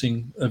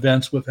producing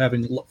events with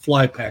having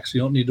fly packs.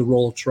 You don't need to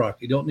roll a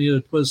truck. You don't need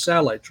to put a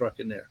satellite truck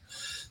in there.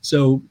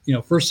 So,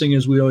 first thing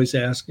is we always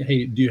ask,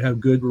 hey, do you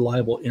have good,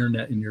 reliable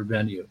internet in your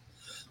venue?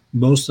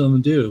 Most of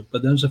them do,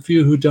 but there's a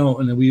few who don't.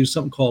 And then we use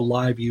something called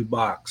Live View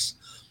Box.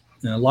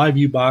 And a Live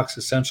View Box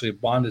is essentially a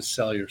bonded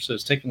cellular. So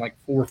it's taking like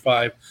 4 or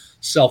 5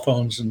 cell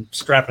phones and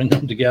strapping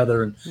them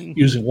together and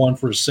using one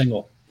for a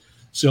single.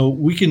 So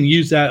we can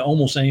use that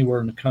almost anywhere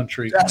in the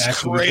country.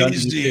 That's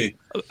crazy.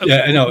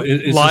 Yeah, I know.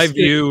 Live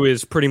view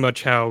is pretty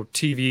much how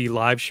TV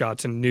live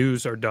shots and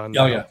news are done.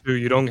 Oh, yeah.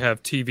 You don't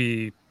have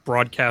TV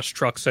broadcast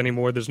trucks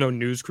anymore. There's no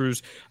news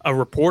crews. A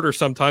reporter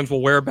sometimes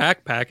will wear a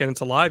backpack and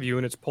it's a live view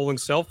and it's pulling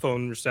cell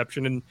phone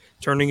reception and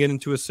turning it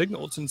into a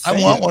signal. It's insane.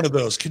 I want one of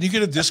those. Can you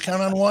get a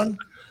discount on one?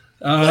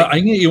 I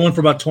can get you one for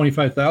about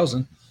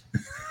 $25,000.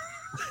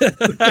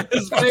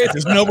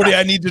 There's nobody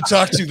I need to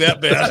talk to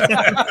that bad.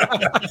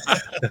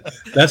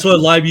 That's what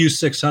Live View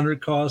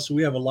 600 costs.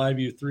 We have a Live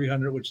View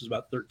 300, which is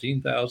about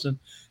 $13,000.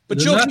 But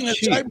joking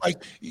aside,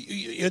 Mike,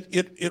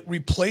 it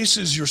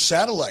replaces your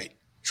satellite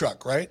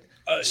truck, right?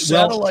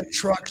 Satellite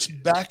trucks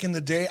back in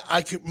the day,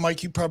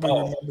 Mike, you probably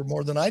remember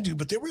more than I do,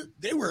 but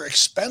they were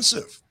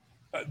expensive.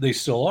 They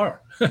still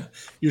are.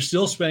 You're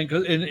still spending,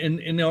 because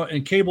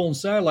in cable and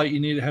satellite, you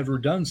need to have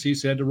redundancy,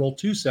 so you had to roll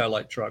 2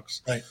 satellite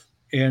trucks, right?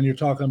 And you're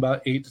talking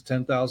about $8,000 to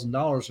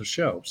 $10,000 a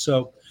show.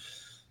 So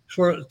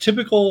for a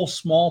typical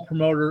small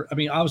promoter, I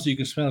mean, obviously you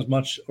can spend as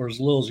much or as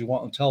little as you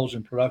want on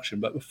television production,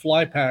 but with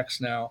fly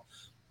packs now,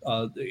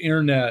 the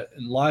internet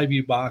and Live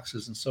View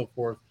boxes and so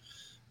forth,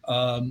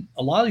 a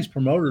lot of these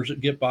promoters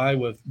that get by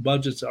with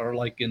budgets are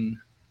like in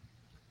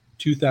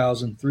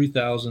 $2,000,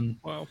 $3,000,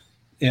 wow,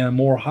 and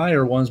more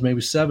higher ones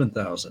maybe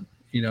 $7,000.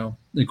 And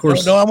of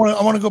course, no, I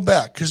want to go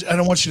back because I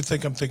don't want you to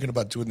think I'm thinking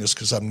about doing this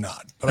because I'm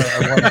not. But I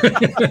want.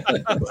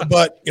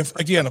 But if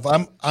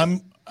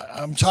I'm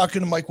I'm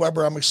talking to Mike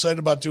Weber. I'm excited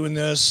about doing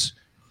this.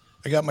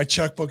 I got my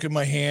checkbook in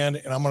my hand,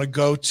 and I'm going to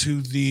go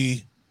to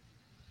the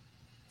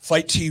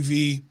FITE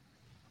TV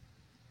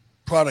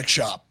product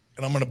shop,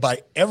 and I'm going to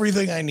buy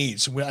everything I need.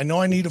 So I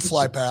know I need a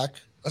fly pack.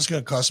 That's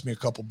going to cost me a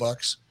couple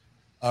bucks,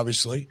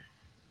 obviously.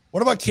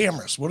 What about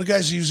cameras? What are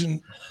guys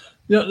using?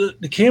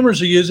 The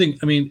cameras are using,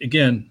 I mean,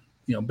 again,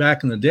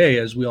 back in the day,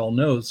 as we all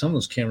know, some of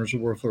those cameras were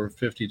worth over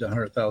 $50,000 to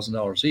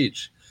 $100,000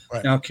 each.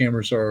 Right. Now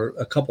cameras are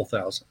a couple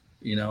thousand,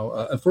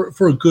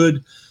 for a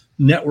good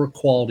network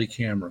quality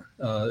camera,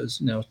 it's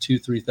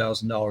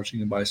 $2,000-$3,000. You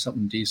can buy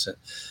something decent.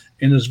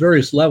 And there's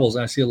various levels.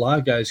 I see a lot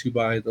of guys who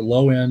buy the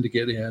low end to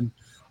get in,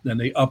 then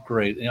they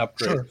upgrade and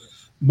upgrade. Sure.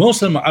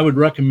 Most of them, I would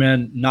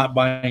recommend not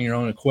buying your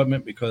own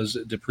equipment because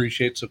it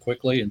depreciates so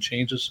quickly and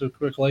changes so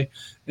quickly,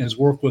 and is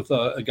work with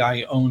a guy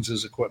who owns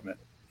his equipment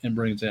and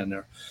brings it in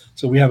there.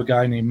 So we have a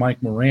guy named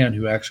Mike Moran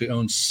who actually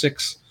owns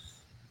 6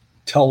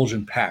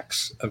 television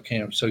packs of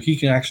cameras. So he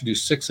can actually do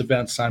 6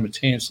 events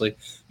simultaneously.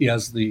 He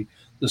has the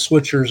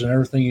switchers and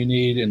everything you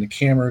need and the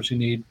cameras you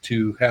need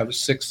to have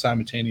 6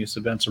 simultaneous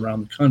events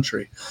around the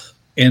country.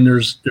 And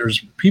there's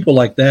people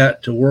like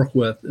that to work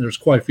with, and there's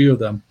quite a few of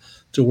them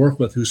to work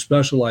with who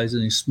specialize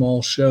in these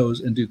small shows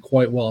and do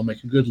quite well and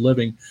make a good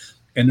living.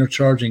 And they're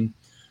charging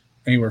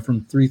anywhere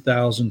from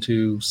 $3,000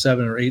 to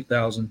 $7,000 or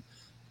 $8,000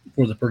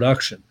 for the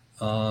production.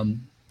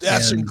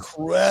 That's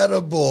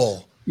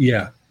incredible.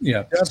 Yeah.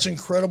 That's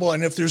incredible.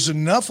 And if there's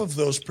enough of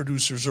those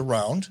producers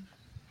around,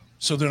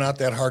 so they're not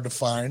that hard to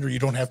find, or you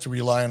don't have to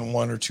rely on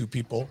 1 or 2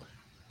 people,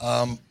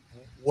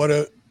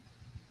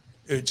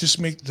 it just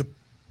make the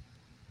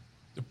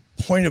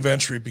point of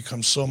entry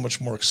becomes so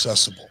much more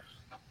accessible.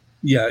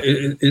 Yeah,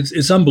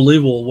 it's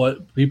unbelievable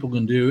what people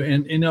can do,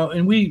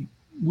 and we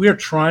are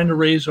trying to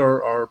raise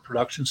our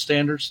production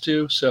standards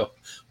too. So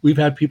we've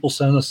had people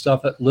send us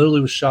stuff that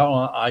literally was shot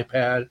on an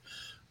iPad,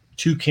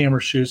 2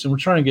 camera shoots, and we're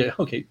trying to get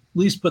at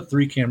least put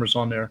 3 cameras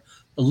on there,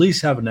 at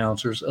least have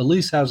announcers, at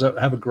least have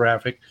a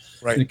graphic.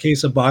 Right. In the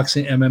case of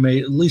boxing,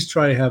 MMA, at least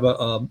try to have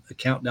a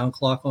countdown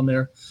clock on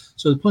there.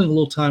 So they're putting a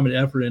little time and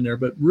effort in there,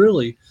 but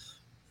really,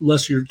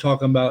 unless you're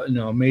talking about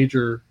a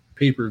major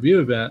pay-per-view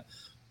event,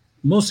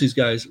 most of these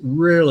guys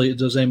rarely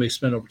does anybody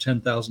spend over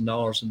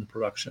 $10,000 in the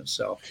production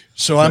itself.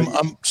 So I'm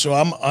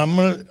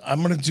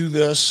gonna do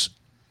this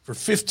for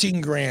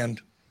 $15,000.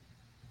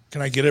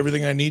 Can I get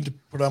everything I need to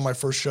put on my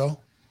first show?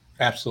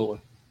 Absolutely.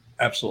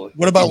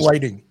 What about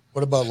lighting?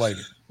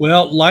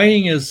 Well,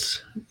 lighting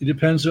it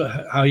depends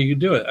on how you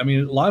do it. I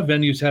mean, a lot of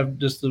venues have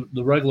just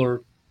the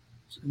regular,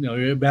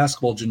 your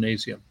basketball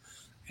gymnasium,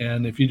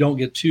 and if you don't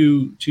get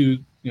too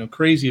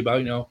crazy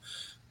about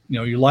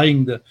you're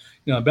lighting the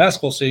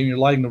basketball stadium, you're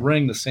lighting the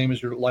ring the same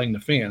as you're lighting the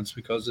fans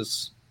because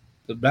it's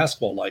the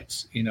basketball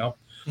lights,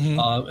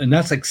 Mm-hmm. And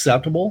that's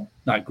acceptable.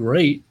 Not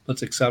great, but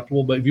it's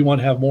acceptable. But if you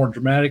want to have more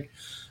dramatic,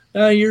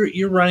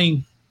 you're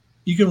running.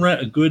 You can rent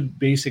a good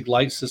basic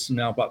light system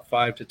now about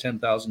 $5,000 to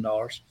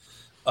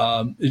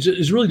 $10,000.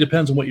 It really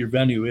depends on what your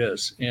venue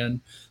is, and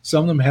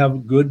some of them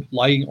have good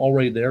lighting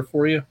already there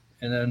for you.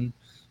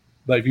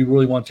 But if you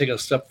really want to take it a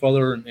step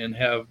further and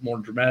have more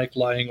dramatic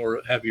lighting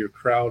or have your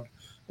crowd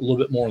a little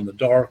bit more in the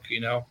dark,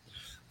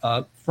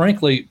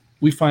 frankly,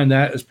 we find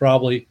that is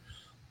probably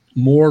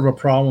more of a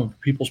problem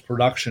with people's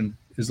production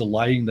is the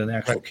lighting than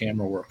actual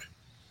camera work.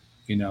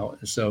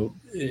 So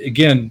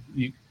again,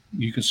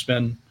 you can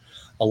spend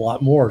a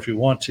lot more if you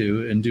want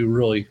to and do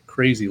really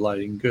crazy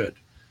lighting good,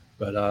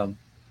 but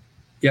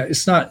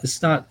it's not.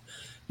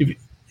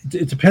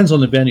 It depends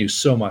on the venue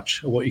so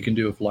much of what you can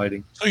do with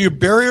lighting. So my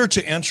barrier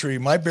to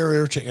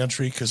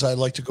entry, because I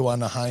like to go on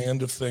the high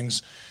end of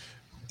things,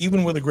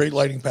 even with a great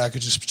lighting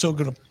package, is still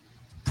going to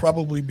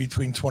probably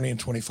between $20,000 and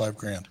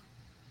 $25,000.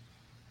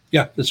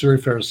 Yeah, that's very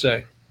fair to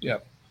say. Yeah,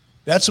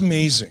 that's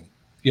amazing.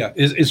 Yeah,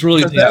 it's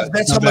really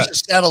that's how much a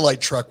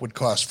satellite truck would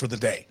cost for the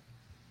day.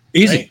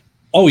 Easy. Right?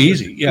 Oh,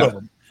 easy. Yeah.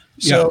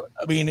 So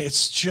I mean,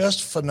 it's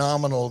just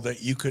phenomenal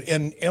that you could,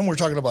 and we're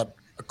talking about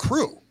a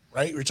crew,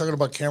 right? We're talking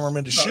about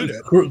cameramen to shoot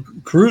it.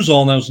 Crews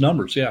all those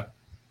numbers. Yeah,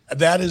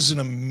 that is an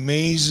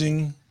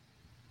amazing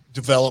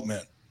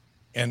development,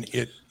 and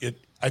it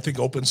I think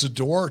opens the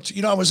door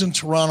to, I was in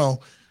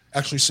Toronto,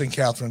 actually St.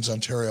 Catharines,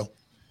 Ontario,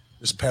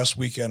 this past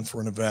weekend for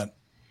an event,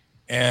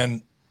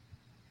 and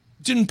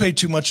didn't pay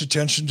too much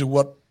attention to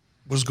what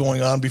was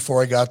going on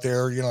before I got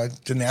there. I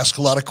didn't ask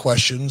a lot of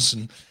questions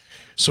and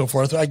so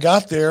forth. I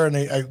got there and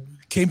I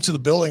came to the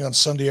building on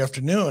Sunday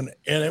afternoon,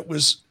 and it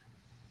was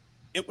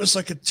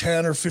like a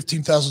 10 or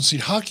 15,000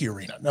 seat hockey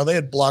arena. Now they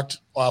had blocked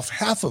off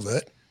half of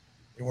it.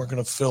 They weren't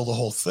going to fill the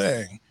whole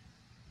thing,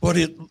 but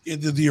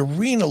the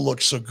arena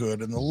looked so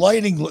good, and the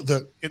lighting,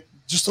 the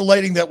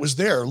lighting that was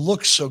there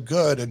looked so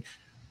good. And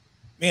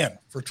man,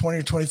 for 20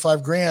 or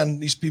 25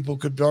 grand, these people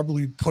could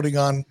probably be putting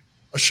on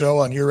a show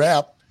on your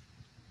app.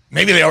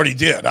 Maybe they already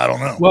did. I don't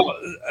know. Well,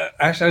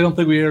 actually, I don't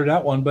think we aired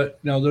that one, but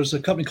there's a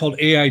company called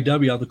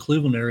AIW out of the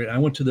Cleveland area. I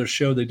went to their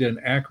show they did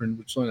in Akron,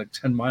 which is only like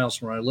 10 miles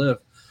from where I live,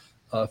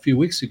 a few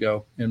weeks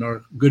ago. And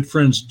our good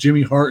friends,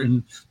 Jimmy Hart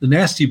and the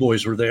Nasty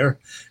Boys, were there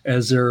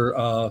as their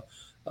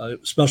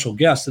special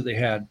guests that they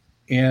had.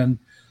 And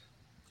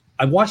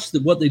I watched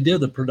what they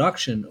did, the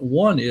production.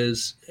 One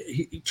is,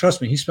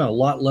 trust me, he spent a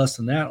lot less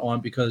than that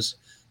on, because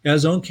he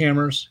has his own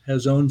cameras,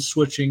 has his own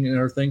switching and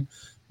everything.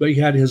 But he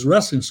had his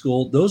wrestling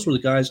school. Those were the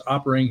guys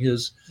operating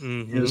his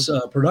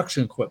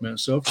production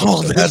equipment. So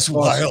that's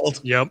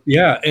wild. Yep.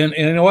 Yeah, and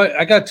you know what?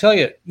 I got to tell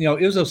you,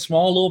 it was a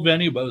small little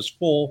venue, but it was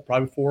full,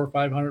 probably 400 or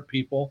 500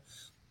 people.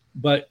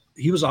 But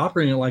he was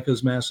operating it like it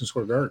was Madison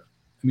Square Garden.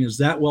 I mean, it's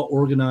that well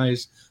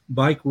organized,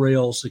 bike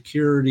rail,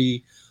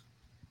 security,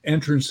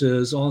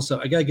 entrances, all that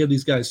stuff. I got to give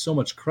these guys so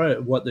much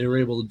credit what they were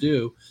able to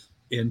do,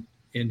 and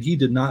he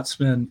did not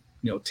spend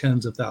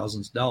tens of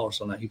thousands of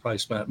dollars on that. He probably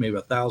spent maybe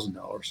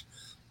 $1,000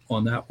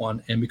 on that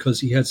one, and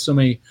because he had so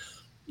many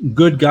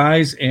good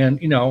guys, and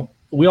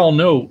we all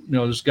know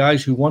there's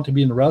guys who want to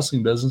be in the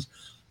wrestling business.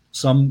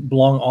 Some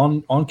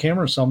belong on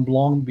camera, some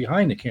belong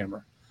behind the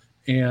camera,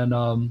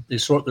 and they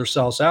sort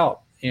themselves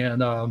out.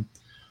 And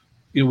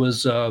it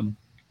was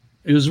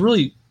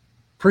really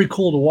pretty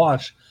cool to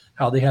watch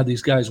how they had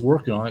these guys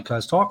working on it. Because I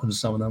was talking to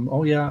some of them.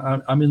 Oh yeah,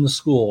 I'm in the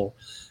school,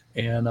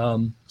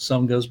 and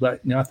some goes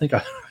back. I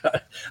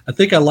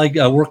think I like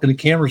working the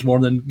cameras more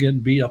than getting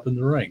beat up in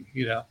the ring.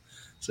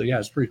 So yeah,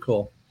 it's pretty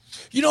cool.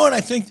 And I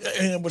think,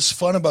 and what's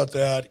fun about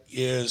that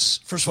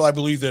is, first of all, I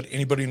believe that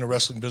anybody in the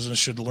wrestling business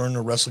should learn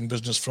the wrestling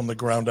business from the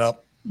ground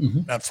up,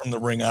 not from the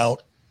ring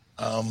out.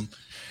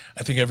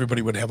 I think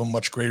everybody would have a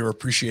much greater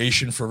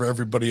appreciation for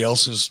everybody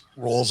else's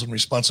roles and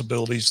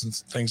responsibilities and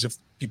things if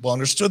people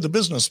understood the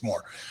business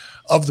more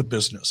of the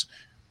business.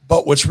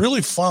 But what's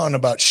really fun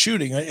about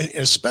shooting,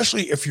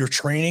 especially if you're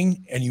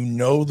training and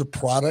the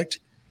product,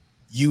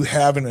 you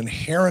have an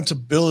inherent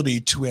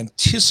ability to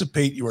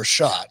anticipate your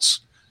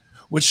shots,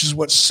 which is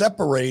what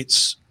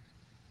separates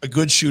a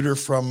good shooter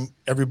from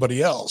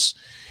everybody else.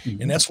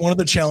 And that's one of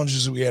the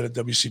challenges that we had at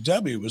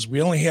WCW was we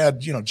only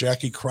had,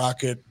 Jackie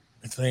Crockett,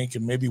 I think,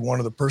 and maybe one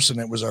other person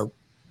that was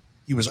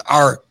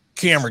our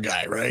camera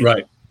guy, right?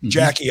 Right.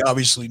 Jackie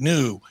obviously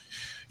knew.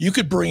 You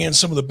could bring in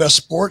some of the best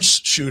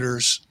sports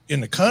shooters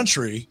in the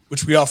country,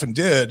 which we often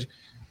did,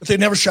 but they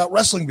never shot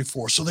wrestling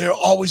before. So they're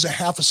always a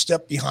half a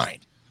step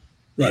behind.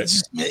 Right.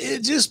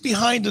 It's just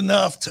behind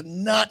enough to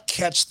not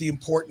catch the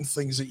important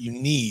things that you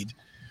need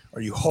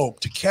or you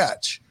hope to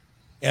catch.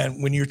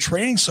 And when you're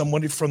training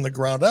somebody from the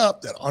ground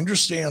up that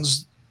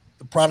understands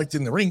the product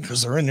in the ring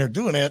because they're in there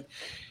doing it,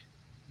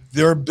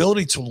 their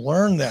ability to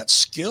learn that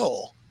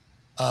skill,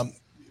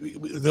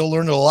 they'll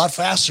learn it a lot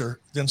faster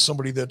than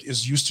somebody that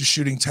is used to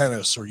shooting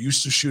tennis or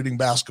used to shooting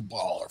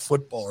basketball or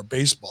football or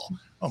baseball.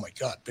 Oh my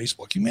God,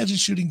 baseball. Can you imagine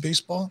shooting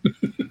baseball?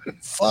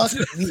 Fuck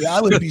me. I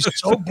would be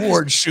so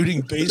bored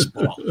shooting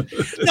baseball.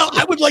 Now,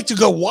 I would like to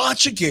go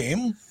watch a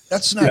game.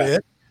 That's not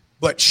it.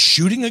 But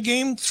shooting a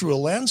game through a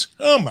lens?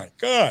 Oh my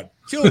God.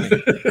 Kill me.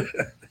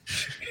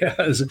 Yeah,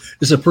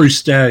 it's a pretty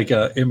static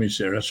image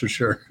there, that's for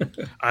sure.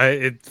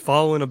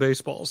 Following a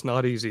baseball is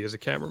not easy as a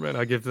cameraman.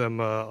 I give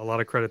them a lot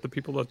of credit. The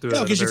people that do it.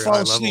 Yeah, because you fall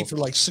asleep for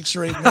like 6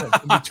 or 8 minutes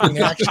in between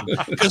action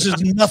because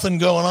there's nothing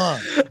going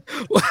on.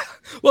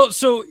 Well,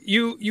 so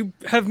you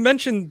have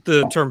mentioned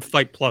the term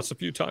Fight Plus a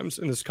few times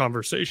in this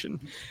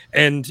conversation,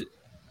 and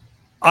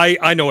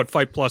I know what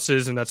Fight Plus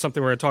is, and that's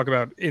something we're going to talk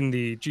about in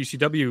the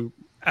GCW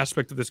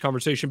aspect of this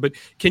conversation. But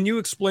can you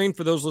explain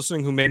for those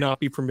listening who may not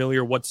be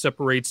familiar what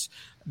separates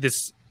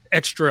this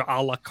extra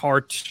a la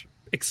carte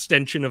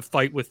extension of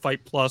Fight with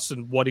Fight Plus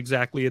and what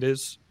exactly it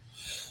is?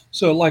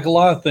 So like a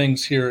lot of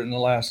things here in the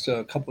last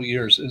couple of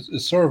years,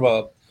 it's sort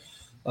of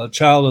a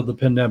child of the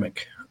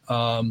pandemic.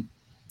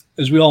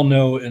 As we all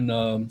know,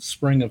 in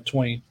spring of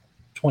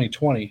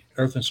 2020,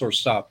 everything sort of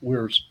stopped. We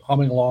were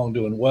humming along,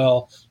 doing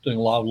well, doing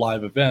a lot of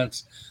live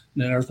events,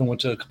 and then everything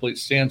went to a complete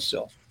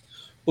standstill.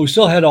 But we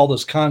still had all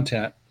this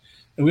content,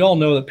 and we all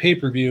know that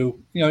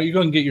pay-per-view, you're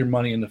going to get your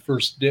money in the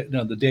first day,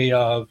 the day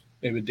of,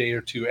 maybe a day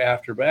or two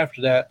after. But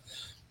after that,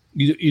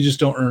 you just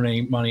don't earn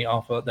any money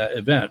off of that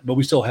event. But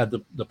we still had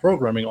the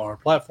programming on our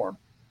platform.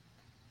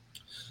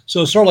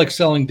 So it's sort of like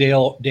selling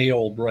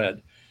day-old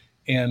bread.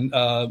 And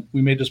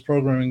we made this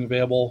programming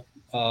available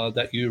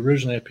that you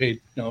originally had paid,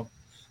 $20,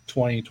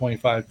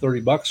 $25,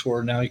 $30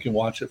 for. Now you can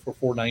watch it for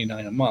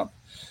 $4.99 a month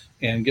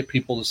and get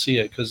people to see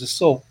it because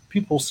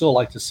people still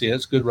like to see it.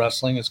 It's good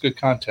wrestling. It's good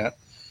content.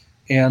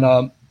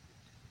 And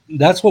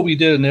that's what we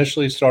did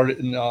initially. Started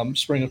in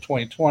spring of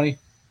 2020.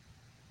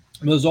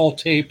 It was all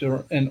taped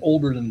and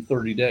older than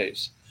 30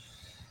 days.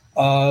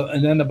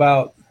 And then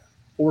about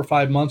 4 or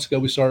 5 months ago,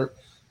 we started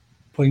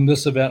putting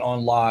this event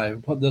on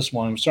live, put this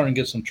one. We're starting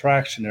to get some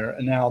traction there.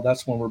 And now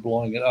that's when we're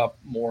blowing it up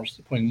more,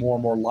 putting more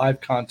and more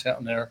live content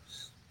in there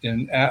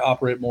and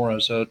operate more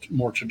as a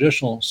more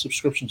traditional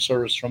subscription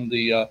service from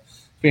the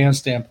fan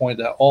standpoint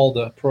that all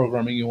the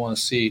programming you want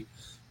to see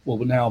will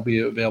now be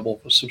available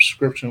for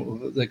subscription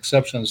with the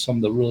exception of some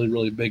of the really,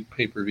 really big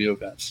pay-per-view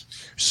events.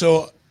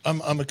 So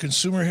I'm a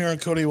consumer here in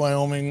Cody,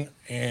 Wyoming,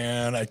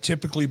 and I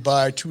typically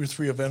buy 2 or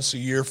 3 events a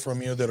year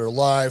from you that are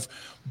live,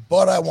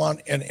 but I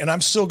want, and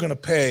I'm still going to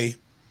pay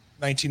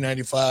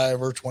 $19.95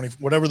 or $20,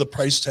 whatever the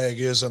price tag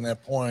is on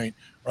that point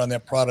or on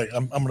that product.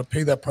 I'm going to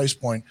pay that price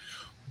point.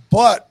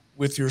 But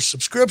with your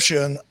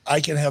subscription,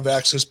 I can have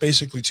access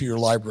basically to your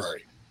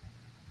library.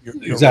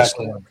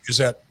 Exactly.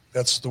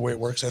 That's the way it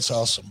works. That's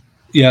awesome.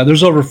 Yeah,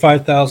 there's over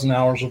 5,000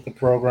 hours of the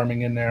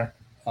programming in there,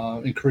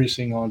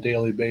 increasing on a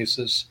daily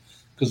basis.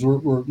 Because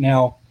we're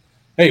now,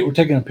 hey, we're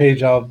taking a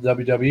page out of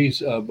WWE's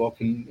book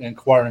and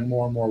acquiring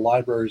more and more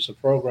libraries of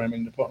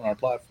programming to put on our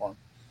platform.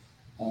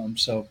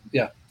 So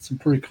yeah, some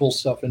pretty cool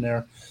stuff in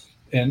there,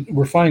 and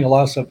we're finding a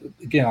lot of stuff.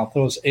 Again, I'll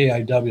throw this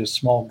AIW, a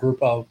small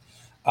group out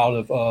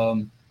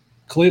of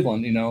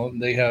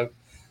Cleveland. They have,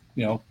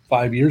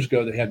 5 years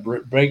ago they had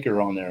Britt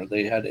Baker on there.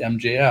 They had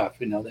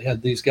MJF. They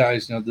had these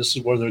guys. This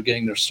is where they're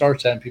getting their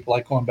starts at. And people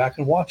like going back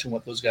and watching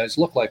what those guys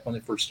look like when they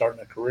first start in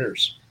their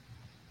careers.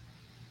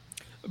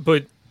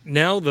 But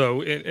now,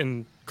 though,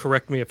 and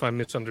correct me if I'm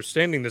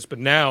misunderstanding this, but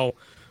now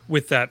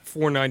with that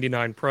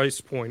 $4.99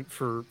 price point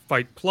for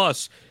Fight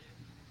Plus,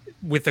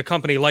 with a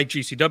company like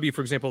GCW,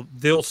 for example,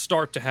 they'll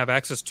start to have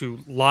access to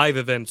live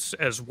events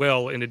as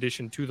well, in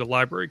addition to the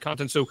library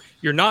content. So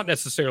you're not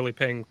necessarily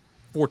paying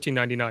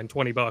 $14.99,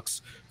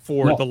 $20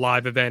 for the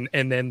live event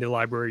and then the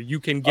library. You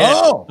can get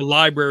the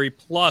library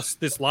plus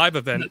this live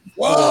event.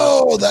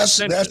 Whoa, that's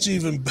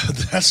even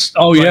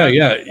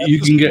yeah.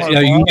 You can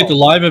get the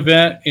live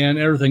event and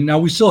everything. Now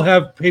we still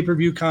have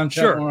pay-per-view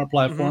content on our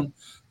platform.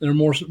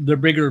 Mm-hmm. They're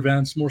bigger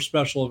events, more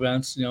special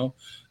events.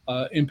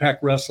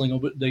 Impact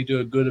Wrestling, they do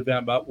a good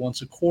event about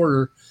once a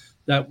quarter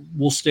that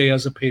will stay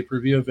as a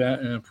pay-per-view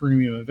event and a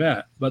premium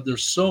event. But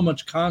there's so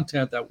much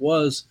content that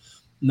was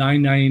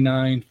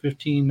 $9.99,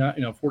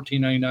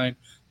 $14.99.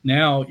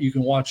 Now you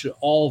can watch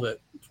all of it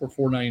for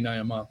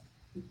 $4.99 a month.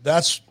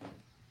 That's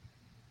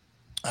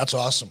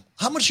awesome.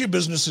 How much of your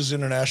business is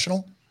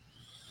international?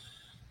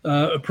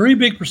 A pretty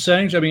big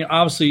percentage. I mean,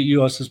 obviously,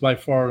 U.S. is by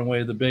far and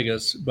away the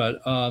biggest,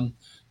 but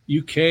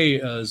U.K.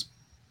 is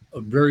a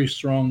very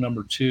strong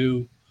number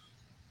 2.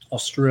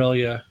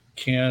 Australia,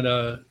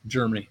 Canada,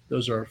 Germany.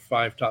 Those are our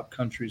 5 top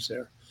countries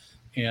there.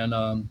 And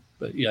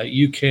but yeah,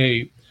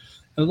 UK.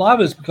 A lot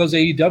of it's because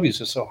AEW is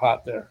just so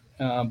hot there.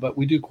 But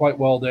we do quite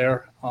well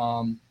there.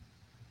 And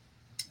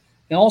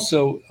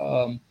also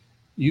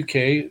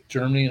UK,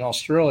 Germany, and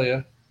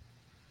Australia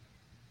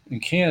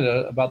and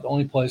Canada, about the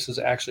only places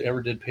that actually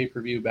ever did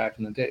pay-per-view back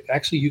in the day.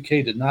 Actually,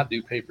 UK did not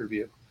do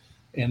pay-per-view.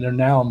 And they're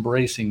now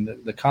embracing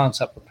the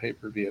concept of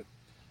pay-per-view.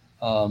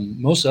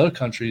 Most other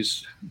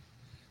countries,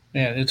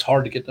 man, it's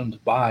hard to get them to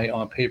buy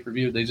on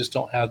pay-per-view. They just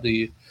don't have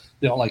they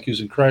don't like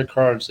using credit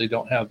cards. They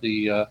don't have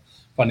the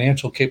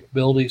financial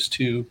capabilities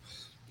to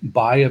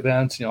buy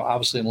events.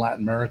 Obviously in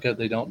Latin America,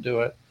 they don't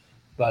do it.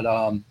 But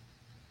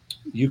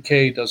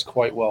UK does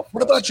quite well.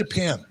 What about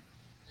Japan?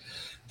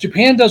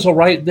 Japan does all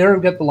right.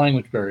 They've got the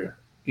language barrier.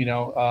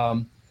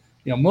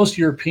 Most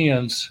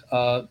Europeans,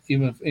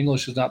 even if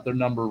English is not their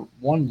number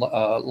one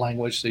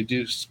language, they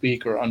do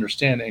speak or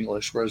understand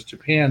English, whereas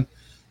Japan,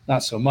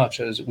 not so much,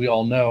 as we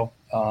all know.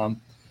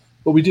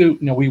 But we do,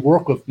 we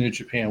work with New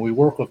Japan. We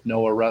work with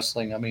Noah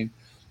Wrestling. I mean,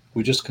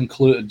 we just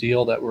concluded a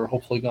deal that we're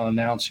hopefully going to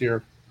announce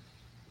here,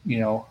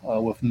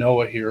 with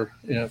Noah here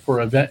for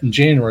an event in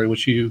January,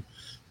 which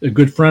a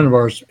good friend of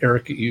ours,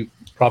 Eric, you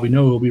probably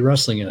know, will be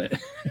wrestling in it.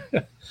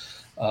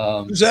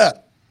 Who's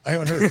that? I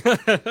haven't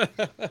heard.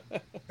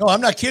 No,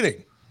 I'm not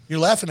kidding. You're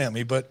laughing at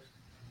me, but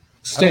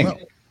Sting.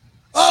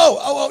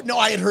 Oh, no,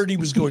 I had heard he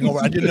was going over.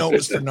 I didn't know it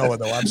was for Noah,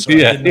 though. I'm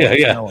sorry.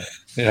 Yeah.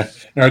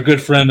 And our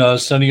good friend,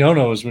 Sonny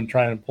Ono, has been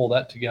trying to pull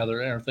that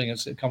together, and everything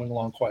is coming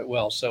along quite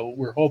well. So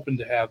we're hoping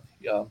to have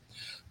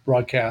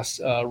broadcast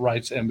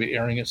rights and be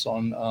airing us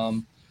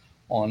on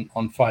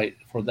FITE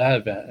for that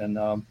event.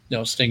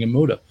 And, Sting and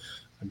Muta.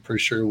 I'm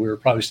pretty sure we were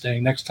probably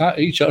standing next to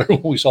each other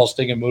when we saw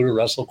Sting and Muta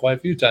wrestle quite a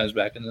few times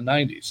back in the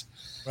 90s.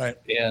 Right.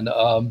 And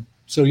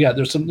so, yeah,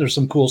 there's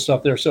some cool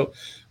stuff there. So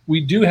we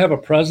do have a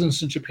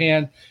presence in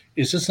Japan.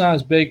 It's just not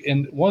as big.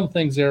 And one of the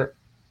things there,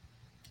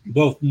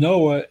 both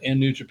Noah and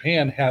New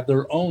Japan have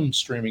their own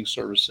streaming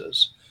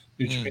services.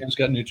 New Japan's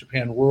got New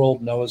Japan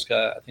World. Noah's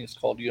got, I think it's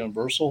called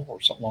Universal or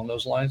something along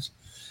those lines.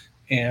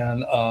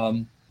 And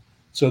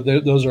so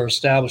those are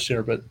established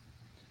there. But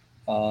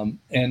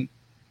and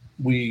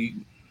we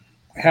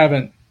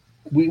haven't,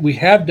 we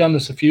have done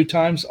this a few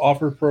times,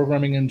 offered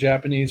programming in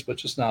Japanese, but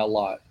just not a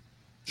lot.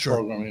 Sure.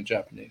 Programming in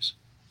Japanese.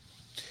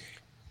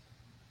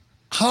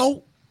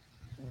 How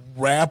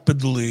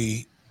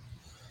rapidly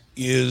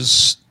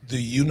is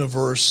the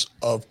universe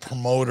of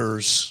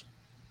promoters,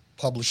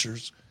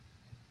 publishers,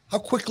 how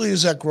quickly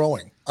is that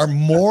growing? Are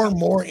more and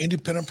more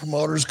independent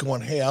promoters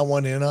going, hey, I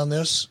want in on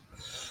this?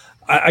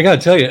 I got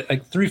to tell you,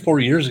 like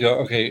 3-4 years ago,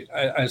 okay,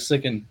 I was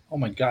thinking, oh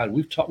my God,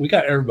 we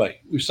got everybody.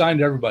 We've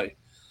signed everybody.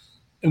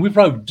 And we've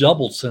probably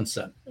doubled since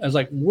then. I was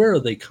like, where are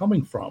they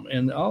coming from?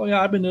 And, oh,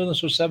 yeah, I've been doing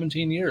this for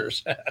 17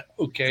 years.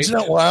 Okay. Isn't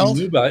that wild?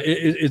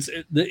 It's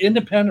the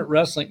independent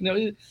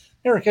wrestling.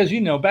 Eric, as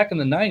you know, back in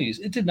the 90s,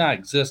 it did not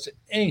exist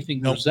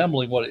anything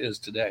resembling what it is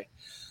today.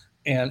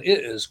 And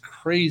it is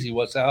crazy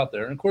what's out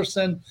there. And, of course,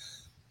 then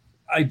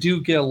I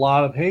do get a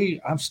lot of, hey,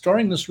 I'm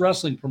starting this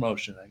wrestling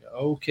promotion. I go,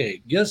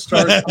 okay, get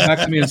started. Come back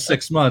to me in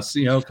 6 months,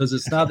 because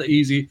it's not that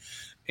easy.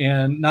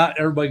 and not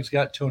everybody's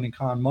got Tony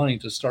Khan money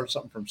to start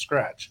something from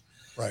scratch.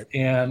 Right.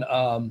 And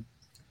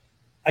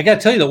I got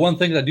to tell you, the one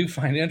thing that I do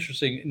find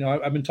interesting, you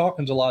know, I've been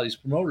talking to a lot of these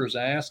promoters.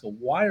 I ask them,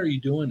 why are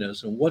you doing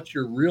this, and what's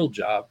your real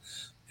job?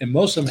 And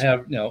most of them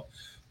have,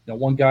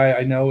 one guy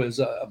I know is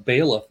a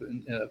bailiff,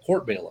 a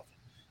court bailiff.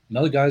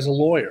 Another guy's a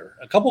lawyer.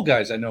 A couple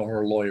guys I know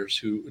are lawyers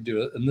who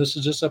do it, and this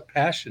is just a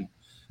passion.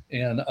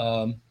 And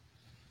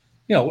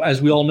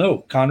as we all know,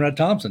 Conrad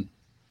Thompson,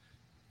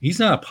 he's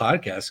not a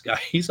podcast guy.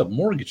 He's a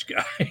mortgage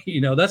guy.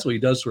 That's what he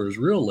does for his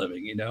real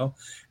living.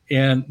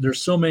 And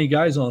there's so many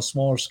guys on a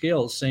smaller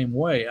scale the same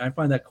way. I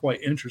find that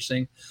quite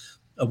interesting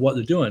of what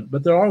they're doing.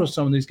 But there are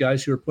some of these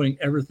guys who are putting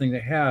everything they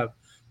have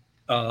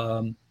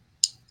and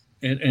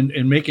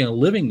making a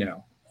living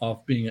now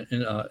off being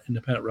an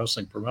independent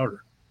wrestling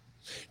promoter.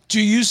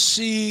 Do you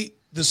see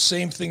the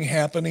same thing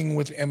happening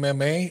with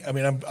MMA? I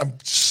mean, I'm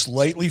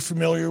slightly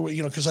familiar with,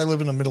 because I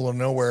live in the middle of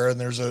nowhere, and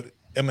there's a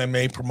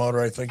MMA promoter,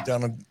 I think,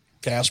 down in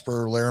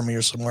Casper or Laramie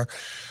or somewhere.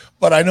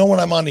 But I know when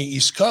I'm on the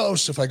East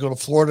Coast, if I go to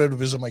Florida to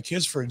visit my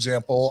kids, for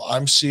example,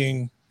 I'm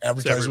seeing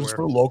advertisements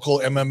for local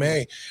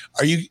MMA.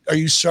 Are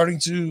you starting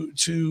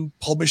to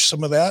publish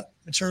some of that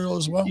material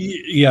as well?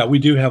 Yeah, we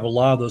do have a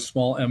lot of those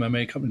small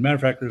MMA companies. Matter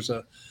of fact, there's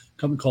a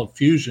company called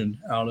Fusion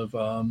out of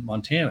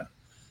Montana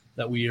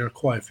that we air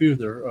quite a few of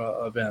their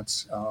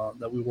events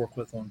that we work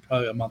with on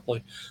probably a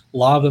monthly. A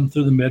lot of them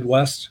through the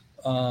Midwest.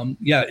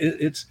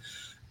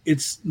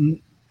 It's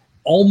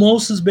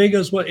almost as big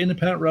as what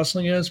independent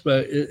wrestling is,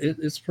 but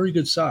it's pretty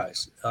good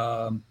size.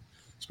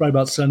 It's probably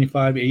about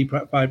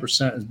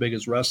 75-85% as big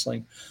as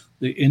wrestling.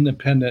 The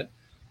independent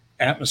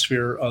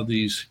atmosphere of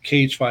these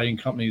cage fighting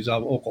companies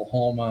out of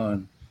Oklahoma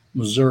and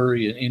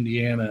Missouri and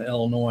Indiana and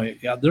Illinois,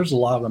 there's a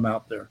lot of them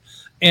out there.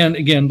 And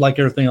again, like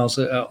everything else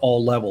at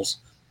all levels,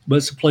 but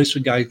it's a place for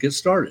guys to get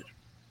started,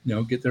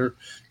 get their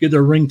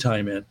ring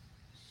time in.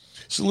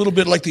 It's a little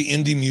bit like the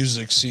indie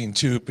music scene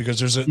too, because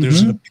there's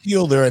an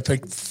appeal there, I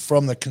think,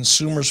 from the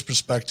consumer's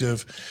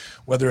perspective,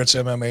 whether it's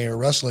MMA or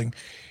wrestling,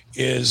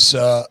 is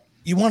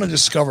you want to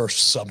discover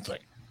something.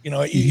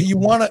 You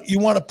want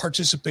to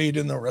participate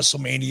in the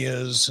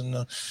WrestleManias and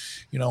the,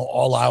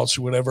 All Outs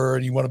or whatever,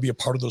 and you want to be a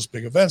part of those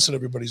big events that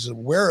everybody's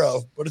aware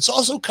of. But it's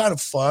also kind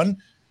of fun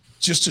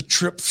just to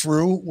trip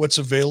through what's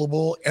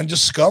available and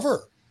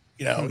discover,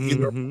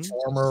 either a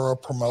performer or a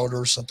promoter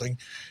or something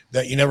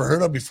that you never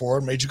heard of before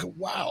and made you go,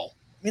 wow.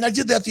 I mean, I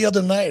did that the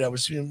other night. I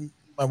was,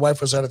 my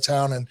wife was out of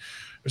town, and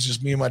it was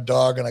just me and my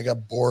dog, and I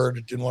got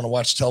bored. Didn't want to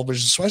watch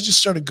television. So I just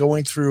started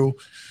going through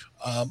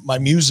my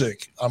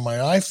music on my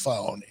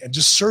iPhone and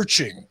just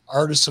searching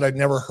artists that I'd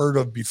never heard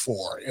of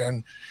before.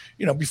 And,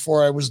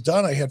 before I was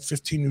done, I had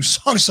 15 new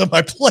songs on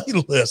my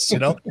playlist,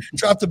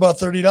 dropped about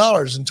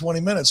 $30 in 20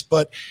 minutes,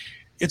 but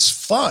it's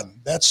fun.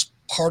 That's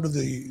part of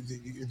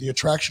the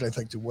attraction, I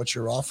think, to what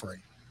you're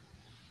offering.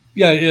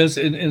 Yeah, it is.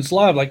 And it's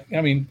live. I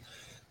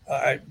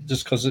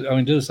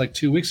did this like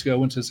 2 weeks ago. I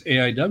went to this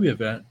AIW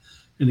event,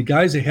 and the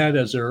guys they had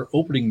as their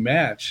opening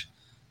match,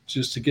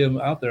 just to get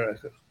them out there, I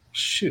go,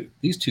 shoot,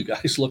 these two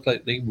guys look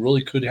like they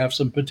really could have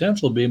some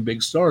potential being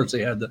big stars. They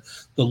had the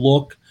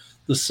look,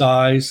 the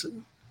size,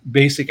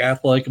 basic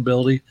athletic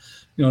ability.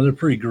 They're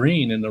pretty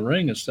green in the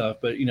ring and stuff,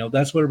 but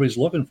that's what everybody's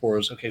looking for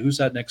is, okay, who's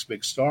that next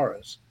big star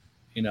is,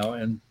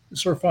 and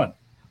it's sort of fun.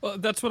 Well,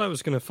 that's what I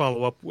was going to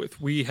follow up with.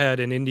 We had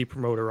an indie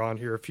promoter on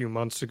here a few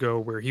months ago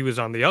where he was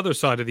on the other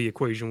side of the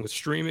equation with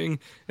streaming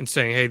and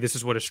saying, hey, this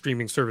is what a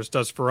streaming service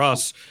does for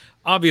us.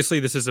 Obviously,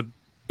 this is a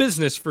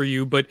business for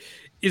you, but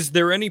is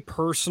there any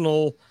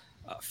personal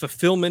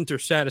fulfillment or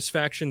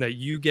satisfaction that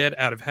you get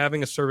out of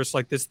having a service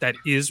like this that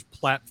is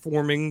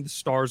platforming the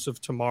stars of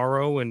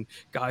tomorrow and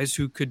guys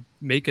who could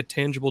make a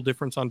tangible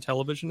difference on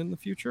television in the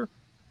future?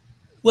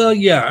 Well,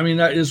 yeah, I mean,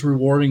 that is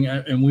rewarding,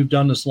 and we've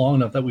done this long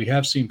enough that we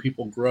have seen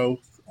people grow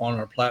on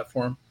our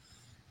platform.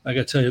 I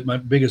got to tell you, my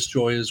biggest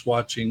joy is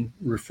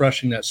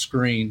refreshing that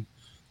screen,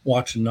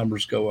 watching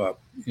numbers go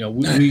up. Yeah,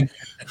 man,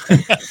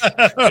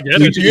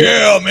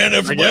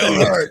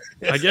 everybody heart.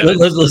 I get it.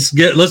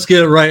 Let's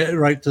get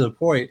right to the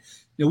point.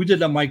 We did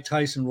that Mike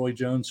Tyson Roy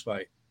Jones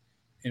fight,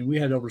 and we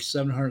had over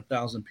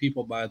 700,000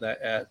 people buy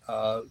that at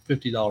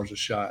 $50 a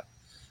shot.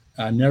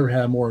 I never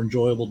had a more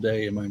enjoyable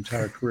day in my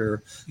entire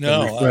career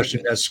than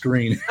refreshing that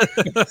screen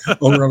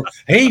over.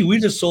 Hey, we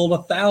just sold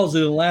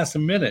 1,000 in the last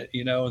minute,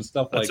 and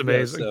stuff like that.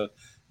 That's amazing.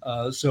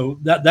 So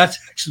that's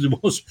actually the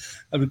most.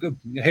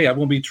 Hey, I'm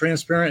going to be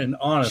transparent and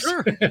honest.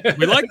 Sure,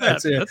 we like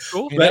that. That's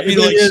cool. That'd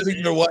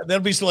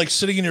be like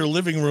sitting in your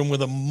living room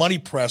with a money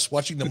press,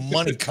 watching the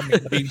money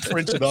being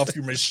printed off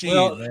your machine.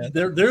 Well, man.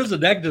 There's a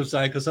negative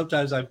side because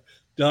sometimes I've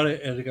done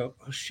it and I go,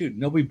 oh shoot,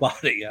 nobody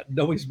bought it yet.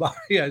 Nobody's bought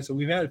it yet. So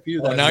we've had a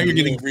few. Now you're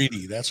getting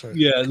greedy. That's right.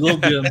 Yeah, a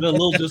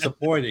little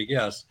disappointing.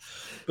 Yes,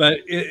 but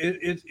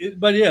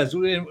but yes,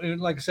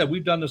 and like I said,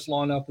 we've done this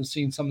long enough and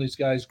seen some of these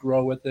guys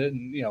grow with it,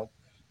 and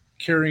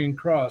Karrion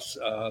Kross,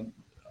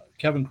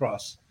 Kevin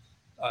Cross,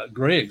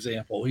 great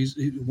example. He's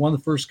one of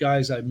the first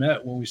guys I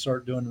met when we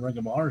started doing Ring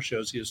of Honor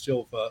shows. He was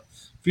still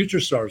future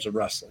stars of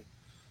wrestling,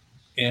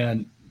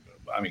 and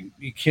I mean,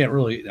 you can't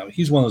really.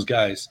 He's one of those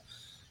guys.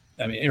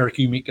 I mean, Eric,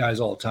 you meet guys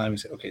all the time. You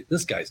say, okay,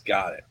 this guy's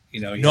got it.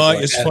 You know, no,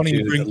 it's funny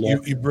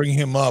you bring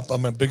him up.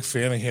 I'm a big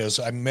fan of his.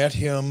 I met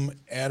him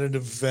at an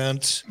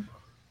event.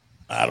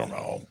 I don't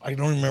know. I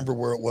don't remember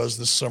where it was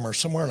this summer.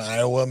 Somewhere in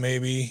Iowa,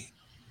 maybe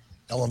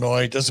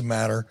Illinois. It doesn't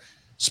matter.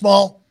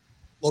 Small,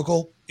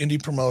 local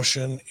indie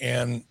promotion,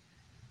 and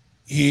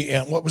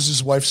what was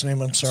his wife's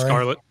name? I'm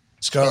sorry,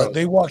 Scarlett.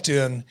 They walked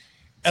in,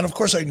 and of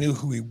course I knew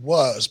who he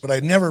was, but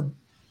I'd never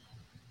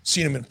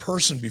seen him in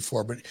person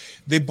before. But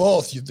they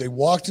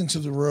walked into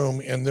the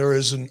room, and there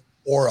is an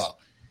aura,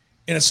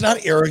 and it's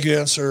not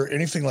arrogance or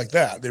anything like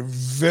that. They're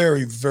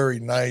very, very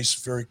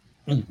nice.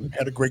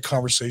 Had a great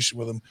conversation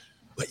with him,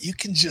 but you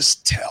can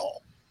just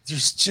tell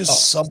there's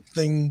just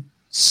something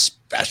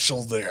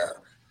special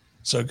there.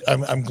 So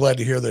I'm glad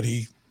to hear that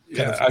he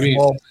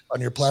evolved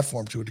on your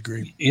platform to a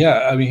degree.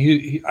 Yeah, I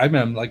mean, I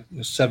met him like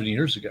 7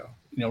 years ago.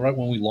 You know, right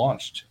when we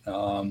launched.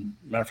 Matter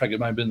of fact, it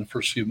might have been the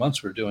first few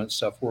months we were doing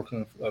stuff,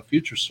 working with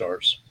Future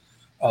Stars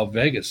of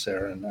Vegas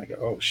there, and I go,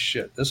 oh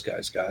shit, this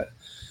guy's got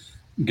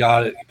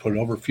it. He put it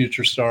over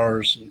Future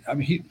Stars. I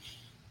mean,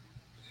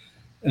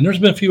 and there's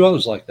been a few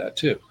others like that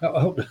too.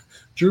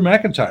 Drew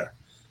McIntyre,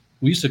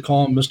 we used to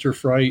call him Mr.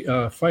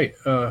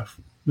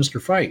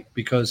 Mr. FITE,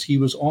 because he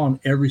was on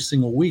every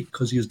single week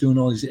because he was doing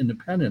all these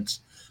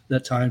independents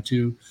that time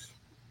to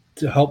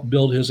help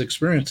build his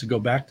experience to go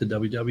back to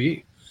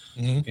WWE.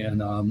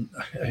 Mm-hmm.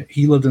 And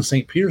he lived in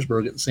St.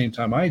 Petersburg at the same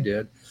time I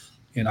did.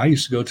 And I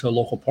used to go to a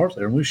local park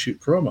there and we shoot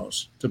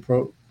promos to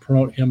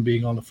promote him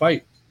being on the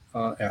FITE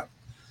app.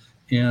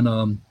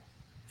 And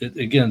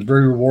again,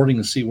 very rewarding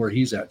to see where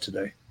he's at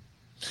today.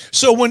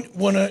 So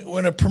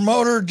when a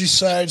promoter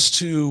decides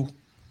to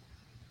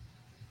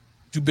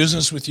do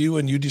business with you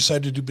and you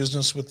decide to do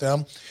business with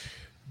them,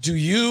 do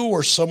you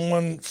or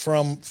someone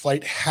from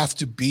FITE have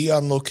to be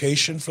on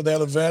location for that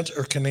event,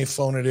 or can they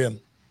phone it in?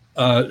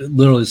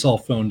 Literally, it's all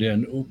phoned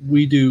in.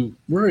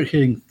 We're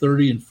hitting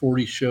 30 and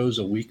 40 shows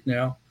a week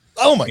now.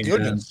 Oh my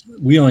goodness.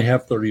 We only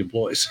have 30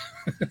 employees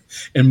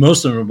and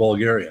most of them are in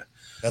Bulgaria.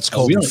 That's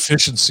called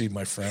efficiency,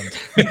 my friend.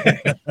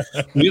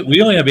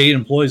 we only have 8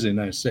 employees in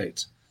the United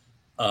States.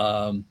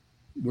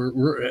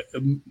 We're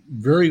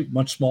very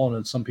much smaller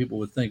than some people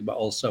would think about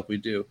all the stuff we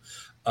do.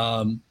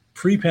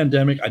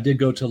 Pre-pandemic, I did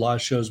go to a lot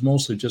of shows,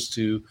 mostly just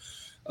to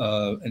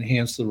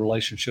enhance the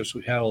relationships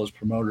we had as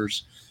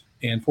promoters.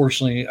 And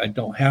fortunately, I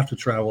don't have to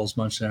travel as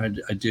much as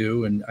I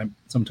do. And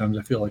sometimes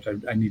I feel like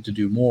I need to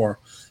do more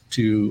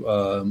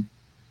to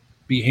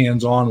be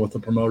hands-on with the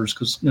promoters,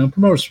 because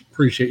promoters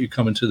appreciate you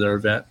coming to their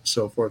event and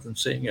so forth and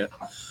seeing it.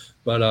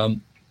 But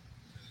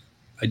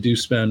I do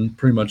spend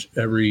pretty much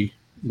every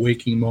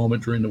waking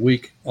moment during the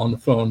week on the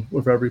phone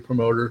with every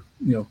promoter,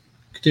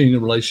 continuing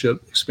the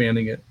relationship,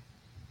 expanding it,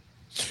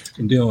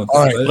 and dealing with it.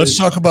 All right, let's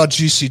talk about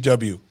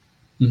GCW.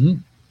 Mm-hmm.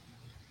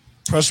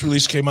 Press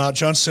release came out.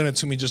 John sent it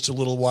to me just a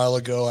little while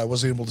ago. I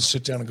wasn't able to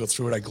sit down and go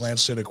through it. I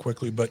glanced at it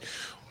quickly, but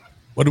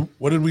what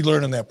did we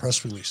learn in that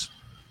press release?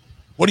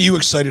 What are you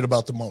excited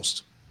about the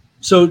most?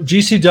 So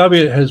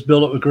GCW has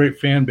built up a great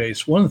fan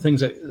base. One of the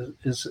things that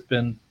has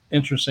been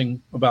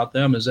interesting about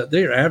them is that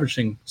they are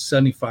averaging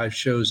 75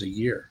 shows a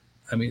year.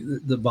 I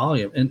mean, the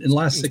volume in the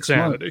last 6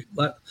 months,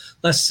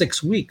 last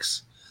 6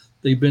 weeks,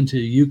 they've been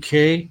to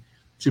UK,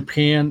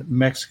 Japan,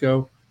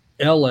 Mexico,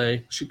 LA,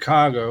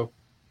 Chicago,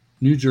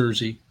 New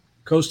Jersey,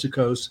 coast to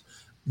coast.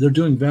 They're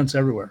doing events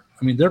everywhere.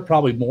 I mean, they're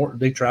probably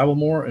they travel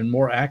more and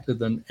more active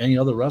than any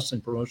other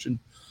wrestling promotion,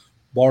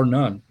 bar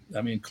none.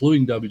 I mean,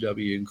 including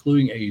WWE,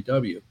 including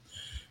AEW.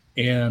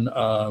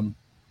 And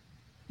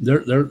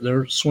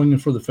they're swinging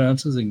for the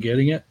fences and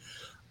getting it.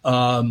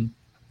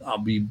 I'll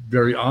be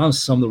very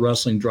honest. Some of the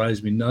wrestling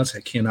drives me nuts.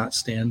 I cannot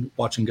stand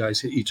watching guys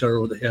hit each other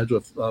over the heads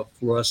with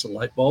fluorescent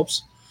light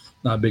bulbs.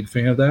 Not a big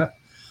fan of that.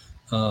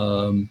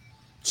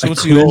 So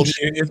it's the old.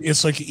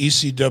 It's like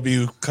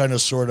ECW kind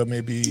of, sort of,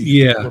 maybe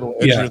a little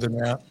edgier than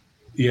that.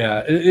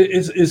 Yeah,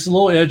 it's a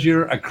little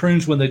edgier. I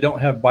cringe when they don't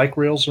have bike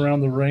rails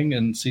around the ring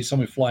and see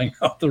somebody flying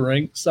off the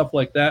ring, stuff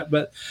like that.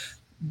 But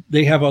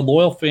they have a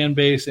loyal fan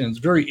base, and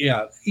it's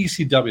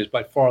ECW is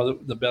by far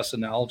the best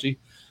analogy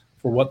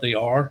for what they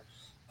are.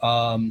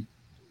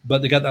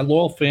 But they got that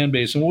loyal fan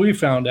base. And what we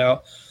found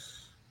out,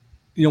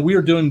 we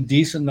were doing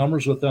decent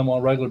numbers with them on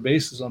a regular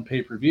basis on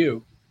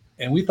pay-per-view,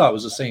 and we thought it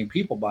was the same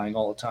people buying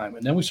all the time.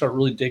 And then we started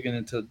really digging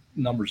into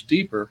numbers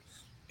deeper,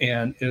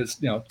 and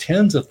it's,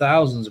 tens of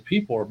thousands of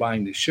people are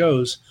buying these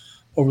shows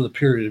over the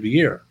period of a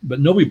year, but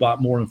nobody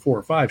bought more than 4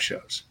 or 5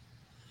 shows.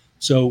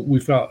 So we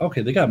thought,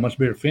 okay, they got a much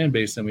bigger fan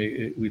base than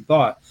we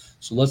thought.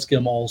 So let's get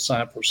them all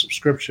signed up for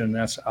subscription.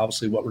 That's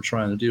obviously what we're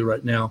trying to do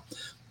right now.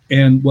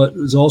 And what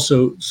is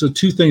also, so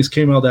 2 things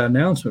came out of that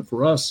announcement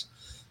for us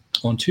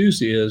on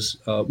Tuesday is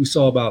we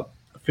saw about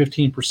a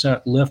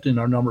 15% lift in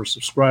our number of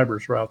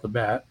subscribers right off the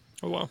bat.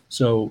 Oh, wow.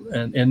 So,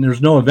 and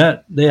there's no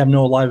event. They have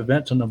no live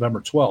event till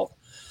November 12th.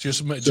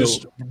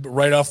 Just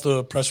right off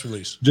the press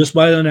release. Just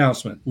by the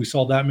announcement, we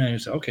saw that many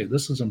and said, okay,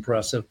 this is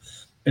impressive.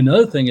 And the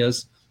other thing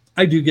is,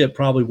 I do get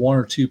probably 1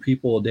 or 2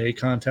 people a day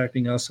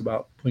contacting us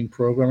about putting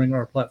programming on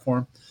our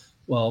platform.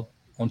 Well,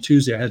 on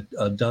Tuesday, I had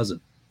a dozen,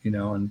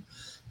 and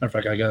Matter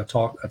of fact,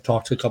 I've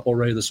talked to a couple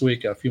already this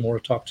week. Got a few more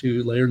to talk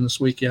to later in this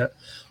week yet.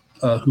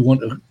 Who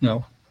want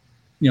to,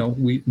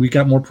 we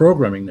got more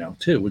programming now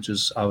too, which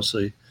is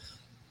obviously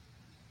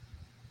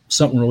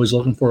something we're always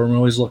looking for. And we're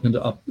always looking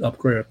to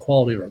upgrade our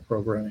quality of our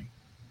programming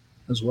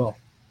as well.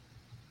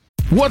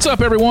 What's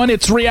up, everyone?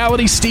 It's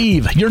Reality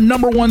Steve, your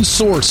number one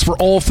source for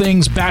all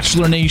things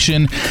Bachelor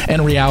Nation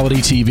and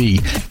reality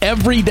TV.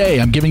 Every day,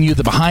 I'm giving you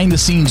the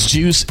behind-the-scenes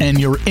juice and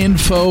your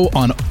info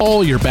on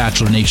all your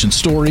Bachelor Nation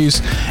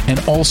stories, and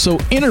also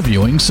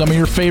interviewing some of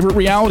your favorite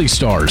reality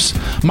stars.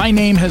 My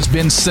name has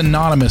been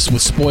synonymous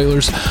with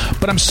spoilers,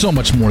 but I'm so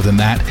much more than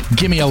that.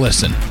 Give me a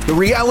listen. The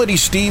Reality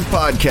Steve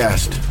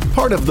Podcast,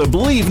 part of the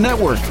Believe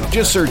Network.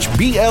 Just search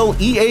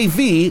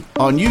BLEAV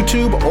on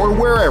YouTube or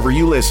wherever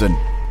you listen.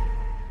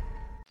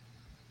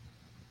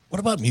 What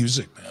about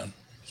music, man?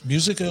 Is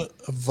music a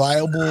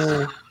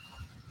viable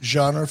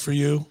genre for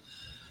you?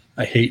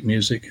 I hate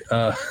music.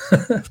 And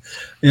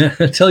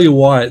I tell you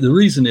why. The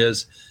reason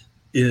is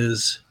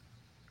the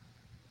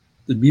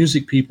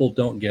music people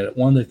don't get it.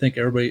 One, they think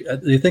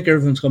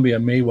everything's going to be a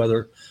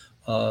Mayweather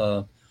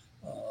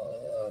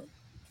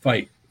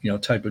fight,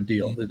 type of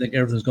deal. They think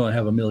everything's going to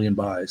have a million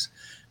buys.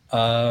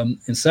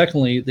 And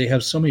secondly, they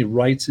have so many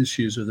rights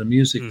issues with the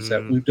music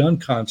that we've done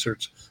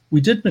concerts. We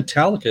did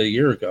Metallica a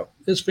year ago.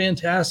 It's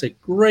fantastic,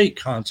 great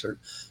concert.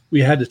 We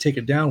had to take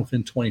it down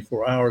within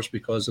 24 hours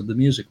because of the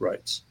music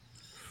rights.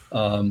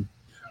 That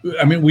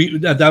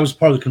was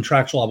part of the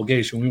contractual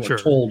obligation. We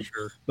weren't told,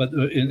 but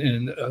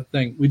in a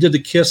thing, we did the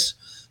Kiss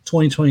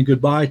 2020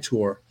 Goodbye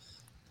tour.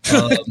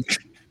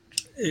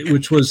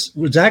 Which was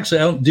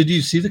actually. Did you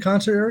see the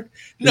concert, Eric?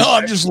 No,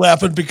 I'm just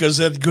laughing because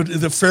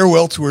the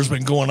farewell tour has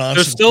been going on.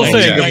 They're still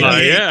saying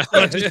goodbye. Yeah,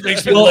 it just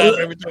makes me laugh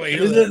every time I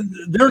hear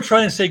that. They're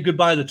trying to say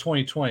goodbye to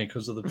 2020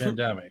 because of the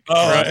pandemic.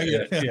 Oh, right?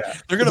 Yeah.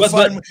 They're going to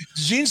find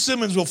Gene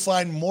Simmons will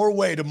find more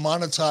way to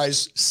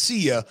monetize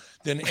Sia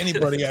than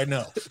anybody I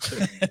know.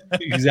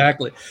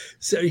 Exactly.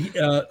 So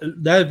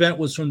that event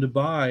was from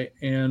Dubai,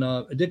 and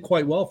it did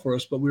quite well for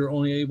us. But we were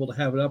only able to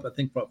have it up, I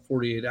think, about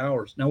 48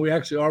 hours. Now we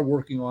actually are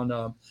working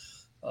on.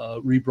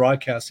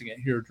 Rebroadcasting it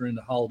here during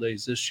the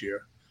holidays this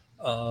year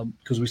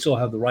because we still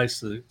have the rights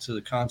to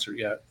the concert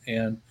yet,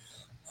 and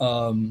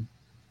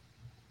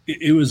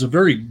it was a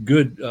very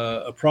good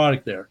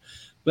product there,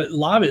 but a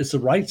lot of it's the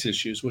rights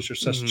issues which are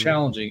such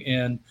challenging.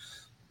 And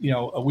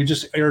we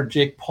just aired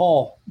Jake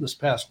Paul this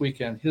past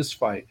weekend, his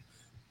fight.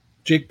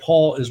 Jake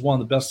Paul is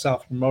one of the best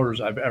South promoters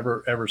I've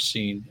ever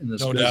seen in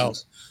this business.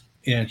 Doubt.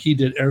 And he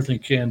did everything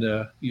he can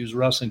to use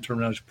wrestling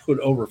terminology, put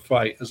over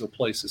FITE as a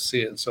place to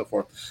see it and so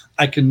forth.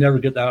 I can never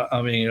get that.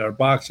 I mean, our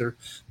boxer,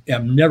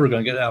 I'm never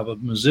going to get out of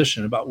a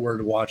musician about where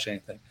to watch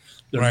anything.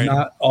 They're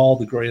not all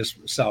the greatest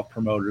South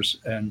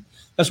promoters. And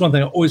that's one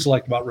thing I always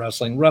liked about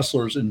wrestling.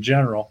 Wrestlers in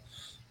general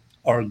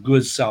are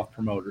good South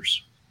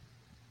promoters.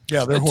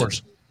 Yeah, they're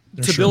horse.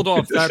 To build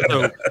off that,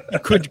 though,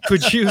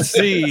 could you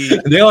see?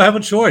 They all have a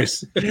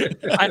choice.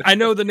 I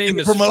know the name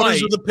is promoters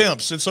FITE. are the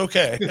pimps. It's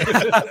okay.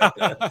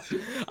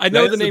 I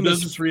know the name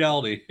is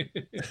reality.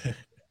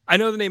 I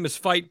know the name is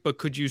FITE, but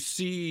could you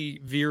see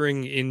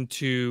veering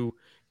into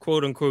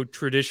quote unquote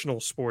traditional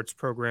sports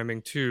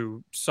programming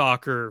too?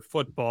 Soccer,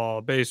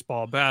 football,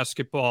 baseball,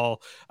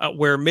 basketball,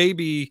 where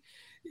maybe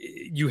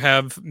you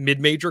have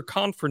mid-major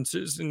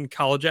conferences in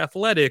college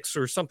athletics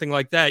or something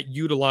like that,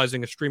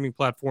 utilizing a streaming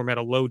platform at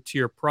a low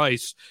tier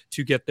price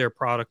to get their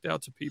product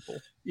out to people.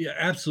 Yeah,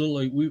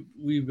 absolutely.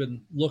 We've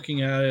been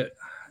looking at it,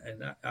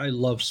 and I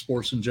love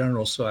sports in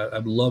general. So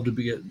I'd love to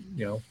be at,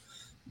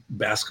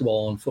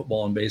 basketball and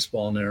football and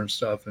baseball in there and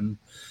stuff, and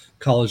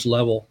college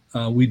level.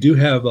 We do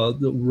have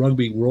the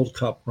Rugby World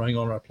Cup running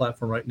on our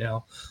platform right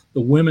now.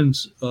 The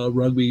women's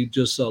rugby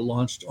just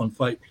launched on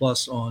FITE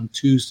Plus on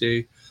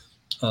Tuesday.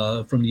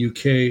 From the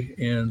UK,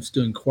 and it's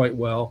doing quite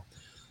well.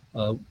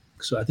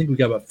 So I think we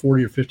got about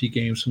 40 or 50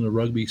 games from the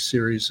rugby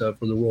series for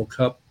the World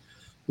Cup.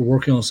 We're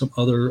working on some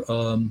other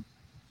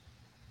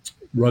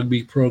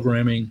rugby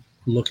programming,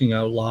 looking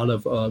at a lot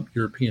of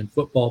European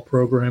football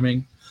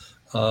programming.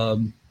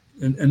 And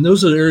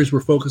those are the areas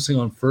we're focusing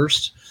on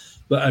first.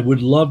 But I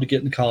would love to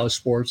get into college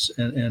sports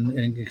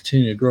and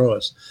continue to grow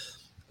us.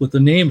 With the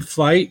name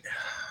FITE,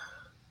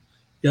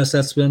 yes,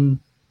 that's been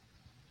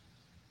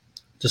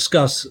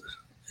discussed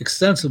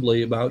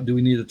extensively about, do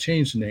we need to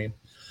change the name?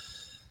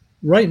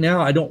 Right now,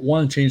 I don't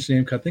want to change the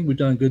name because I think we've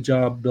done a good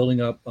job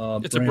building up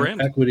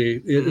brand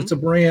equity. It's a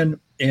brand,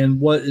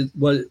 and what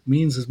it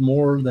means is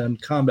more than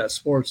combat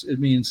sports. It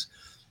means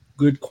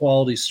good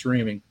quality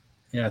streaming,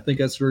 and I think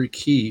that's very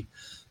key.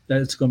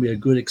 That it's going to be a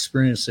good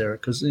experience there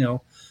because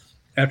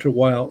after a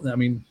while, I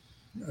mean,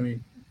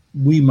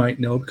 we might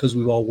know because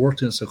we've all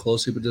worked in it so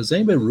closely, but does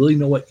anybody really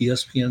know what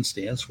ESPN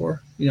stands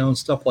for? And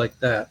stuff like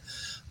that.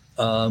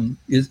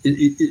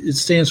 It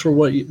stands for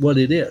what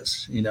it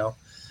is,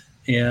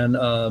 and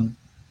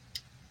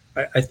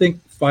I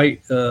think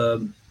FITE.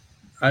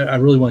 I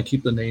really want to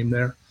keep the name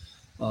there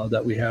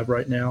that we have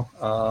right now.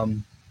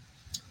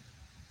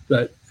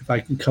 But if I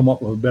can come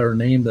up with a better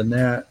name than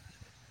that,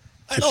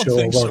 I don't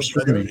think so.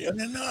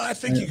 No, I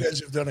think you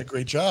guys have done a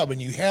great job,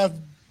 and you have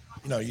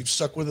you've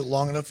stuck with it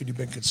long enough and you've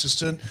been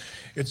consistent.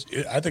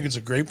 I think it's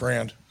a great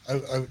brand.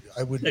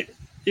 I would.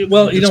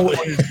 Well, and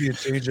if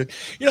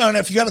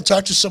you got to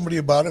talk to somebody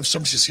about it, if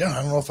somebody says,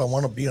 I don't know if I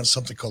want to be on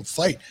something called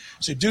FITE,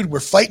 say, dude, we're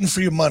fighting for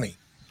your money.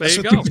 There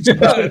you go.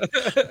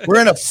 We're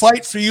in a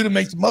fight for you to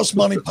make the most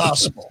money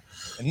possible.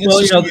 And this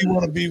is who you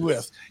want to be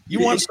with.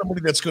 You want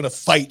somebody that's going to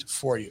fight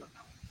for you.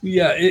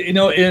 Yeah.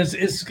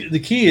 It's the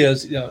key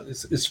is,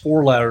 it's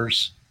 4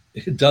 letters.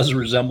 It does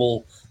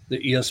resemble the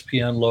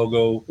ESPN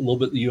logo, a little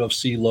bit the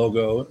UFC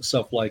logo,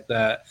 stuff like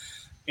that.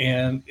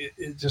 And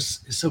it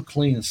just is so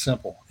clean and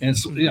simple. And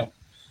it's,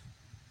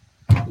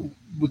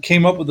 we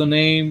came up with the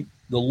name,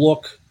 the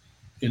look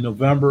in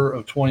November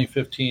of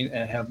 2015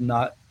 and have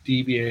not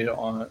deviated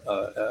on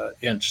an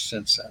inch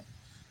since then.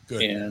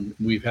 Good. And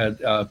we've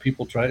had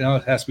people try, now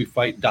it has to be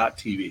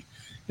FITE.tv.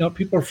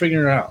 People are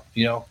figuring it out,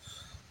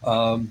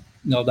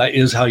 that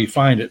is how you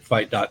find it,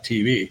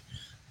 FITE.tv.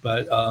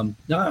 But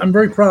I'm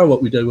very proud of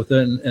what we did with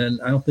it.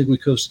 And I don't think we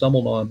could have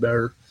stumbled on a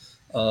better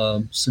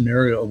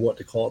scenario of what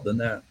to call it than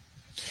that.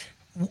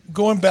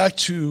 Going back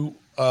to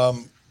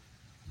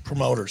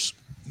promoters,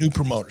 new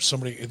promoters,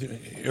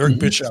 Eric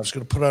Bischoff's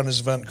going to put on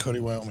his event in Cody,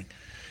 Wyoming.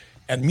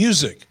 And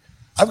music,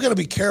 I've got to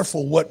be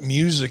careful what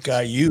music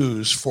I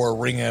use for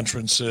ring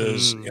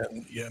entrances.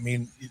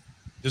 And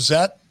does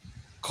that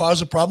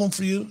cause a problem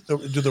for you? Do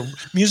the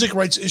music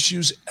rights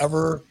issues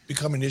ever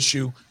become an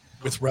issue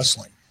with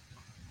wrestling?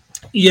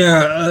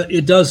 Yeah,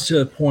 it does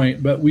to a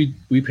point, but we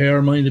pay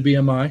our money to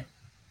BMI.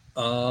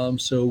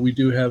 So we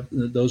do have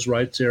those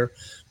rights there.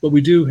 But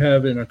we do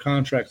have in our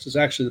contracts, it's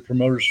actually the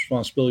promoter's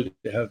responsibility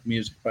to have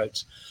music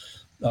rights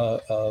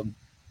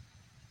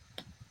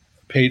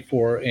paid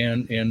for,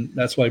 and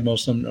that's why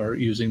most of them are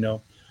using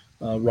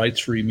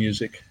rights-free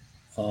music,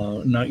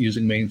 not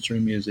using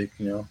mainstream music,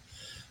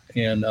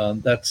 and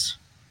that's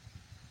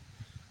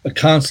a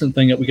constant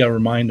thing that we got to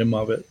remind them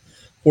of it.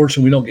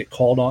 Fortunately, we don't get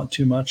called on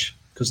too much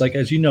because,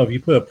 as you know, if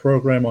you put a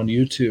program on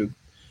YouTube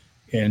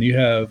and you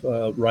have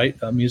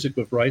music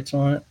with rights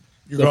on it,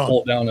 they'll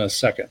pull it down in a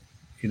second,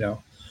 Yeah,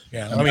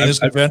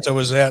 this event I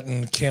was at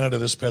in Canada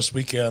this past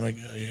weekend, a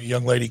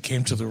young lady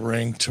came to the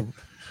ring to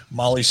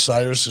Molly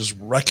Cyrus's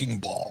Wrecking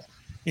Ball.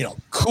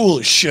 Cool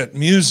as shit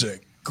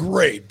music,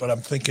 great. But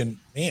I'm thinking,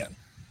 man,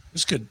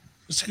 this could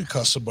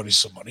cost somebody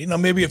some money.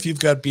 Maybe if you've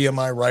got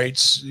BMI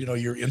rights,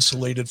 you're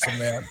insulated from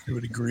that to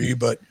a degree.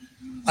 But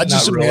I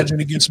just imagine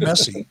it gets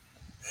messy.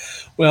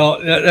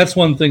 Well, that's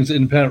one of the things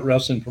independent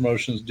wrestling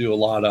promotions do a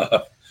lot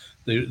of.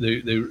 They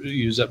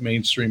use that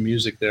mainstream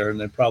music there, and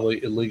they're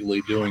probably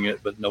illegally doing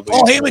it, but nobody.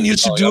 Paul Heyman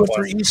used to do it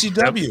for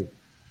ECW.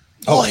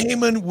 Paul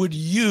Heyman would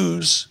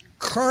use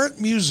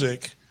current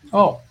music.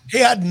 Oh, he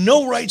had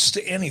no rights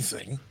to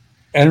anything.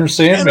 Enter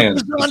Sandman. And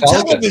it was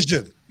on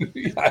television.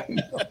 Yeah,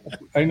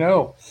 I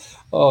know.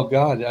 Oh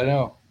God, I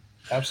know.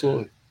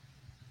 Absolutely.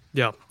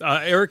 Yeah.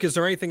 Eric, is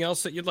there anything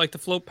else that you'd like to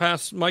float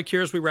past Mike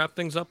here as we wrap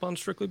things up on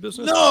Strictly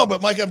Business? No,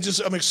 but Mike,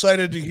 I'm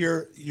excited to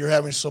hear you're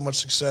having so much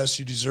success.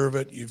 You deserve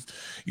it.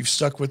 You've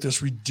stuck with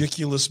this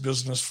ridiculous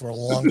business for a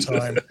long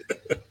time.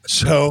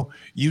 So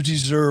you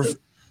deserve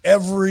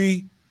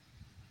every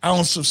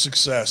ounce of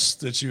success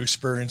that you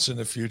experience in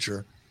the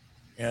future.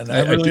 And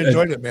I really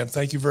enjoyed it, man.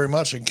 Thank you very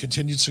much, and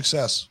continued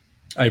success.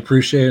 I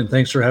appreciate it, and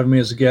thanks for having me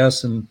as a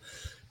guest. And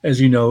as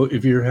you know,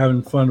 if you're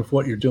having fun with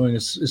what you're doing,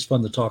 it's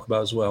fun to talk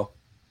about as well.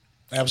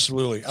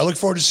 Absolutely. I look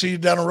forward to seeing you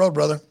down the road,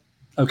 brother.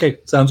 Okay,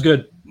 sounds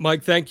good.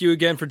 Mike, thank you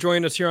again for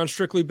joining us here on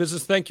Strictly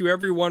Business. Thank you,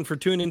 everyone, for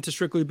tuning into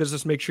Strictly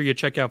Business. Make sure you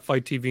check out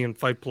FITE TV and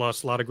FITE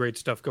Plus. A lot of great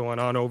stuff going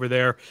on over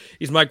there.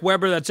 He's Mike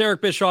Weber. That's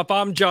Eric Bischoff.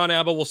 I'm John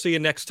Abba. We'll see you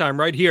next time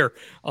right here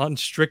on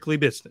Strictly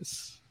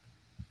Business.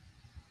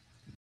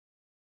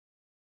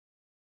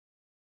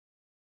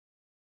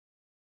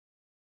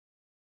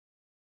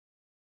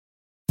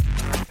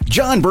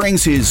 John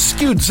brings his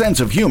skewed sense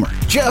of humor.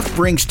 Jeff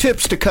brings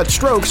tips to cut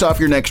strokes off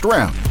your next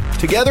round.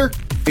 Together,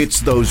 it's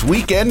those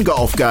weekend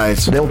golf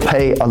guys. They'll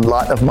pay a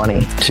lot of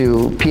money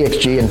to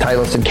PXG and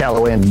Titleist and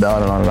Callaway and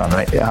on and on and on,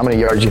 right? How many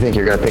yards do you think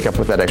you're going to pick up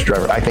with that extra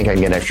driver? I think I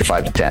can get an extra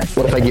 5 to 10.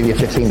 What if I give you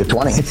 15 to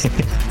 20?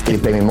 Can you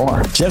pay me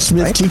more? Jeff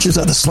Smith teaches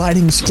on the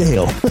sliding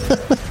scale.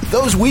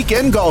 Those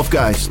Weekend Golf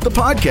Guys, the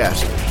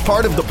podcast,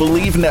 part of the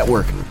Believe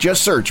Network.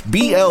 Just search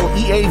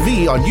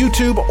BLEAV on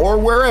YouTube or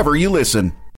wherever you listen.